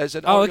 Gibson. As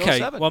an okay.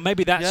 07. Well,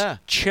 maybe that's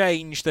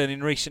changed then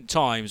in recent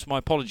times. My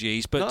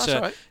apologies, but that's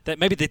all right. that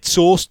maybe they'd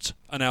sourced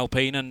an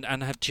Alpine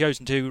and have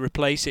chosen to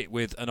replace it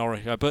with an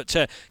Orica. But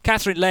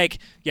Catherine Legg,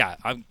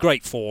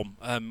 great form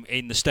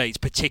in the States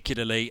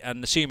particularly,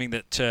 and assuming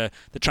that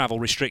the travel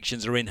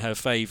restrictions are in her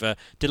favour,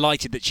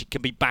 delighted that she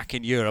can be back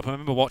in Europe. I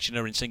remember watching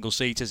her in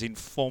single-seaters in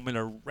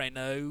Formula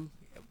Renault,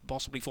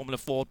 possibly Formula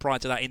Ford prior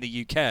to that in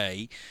the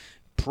UK,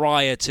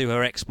 prior to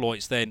her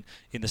exploits then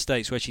in the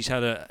States, where she's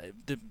had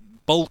the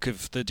bulk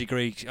of the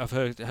degree of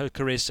her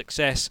career's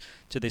success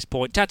to this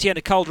point.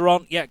 Tatiana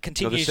Calderon,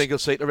 continues. Another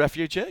single-seater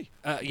refugee.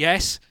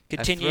 Yes,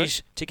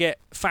 continues F3. to get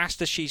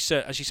fast, as you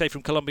say,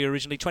 from Colombia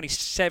originally,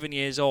 27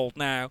 years old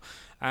now,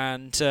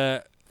 and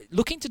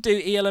looking to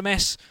do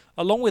ELMS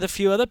along with a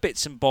few other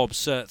bits and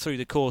bobs through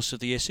the course of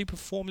the year. Super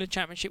Formula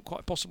Championship,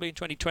 quite possibly in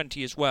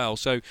 2020 as well.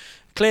 So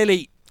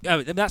clearly,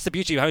 that's the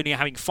beauty of only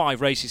having 5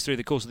 races through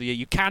the course of the year.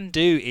 You can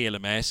do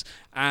ELMS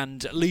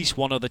and at least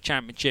one other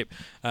championship,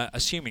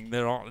 assuming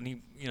there aren't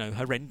any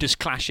horrendous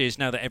clashes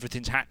now that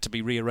everything's had to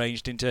be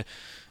rearranged into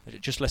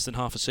just less than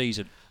half a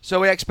season. So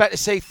we expect to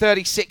see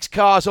 36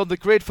 cars on the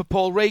grid for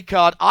Paul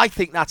Ricard. I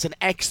think that's an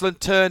excellent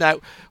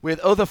turnout, with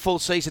other full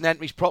season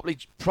entries probably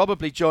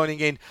hopefully joining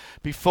in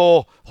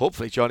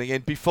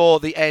before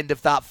the end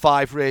of that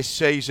 5-race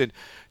season.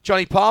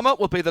 Johnny Palmer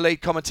will be the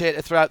lead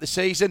commentator throughout the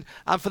season,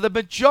 and for the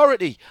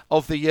majority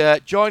of the year,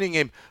 joining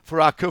him for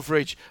our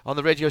coverage on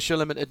the Radio Show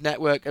Limited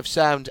network of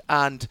sound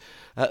and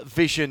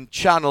vision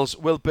channels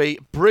will be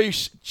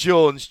Bruce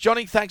Jones.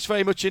 Johnny, thanks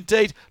very much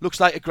indeed. Looks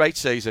like a great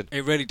season.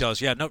 It really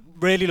does,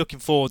 really looking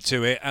forward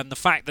to it, and the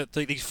fact that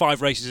these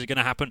 5 races are going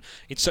to happen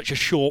in such a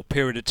short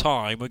period of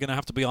time, we're going to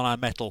have to be on our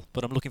mettle,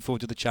 but I'm looking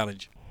forward to the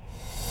challenge.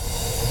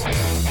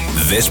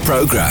 This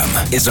programme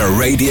is a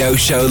Radio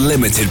Show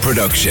Limited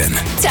production.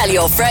 Tell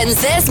your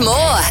friends there's more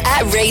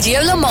at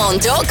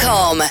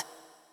radiolemans.com.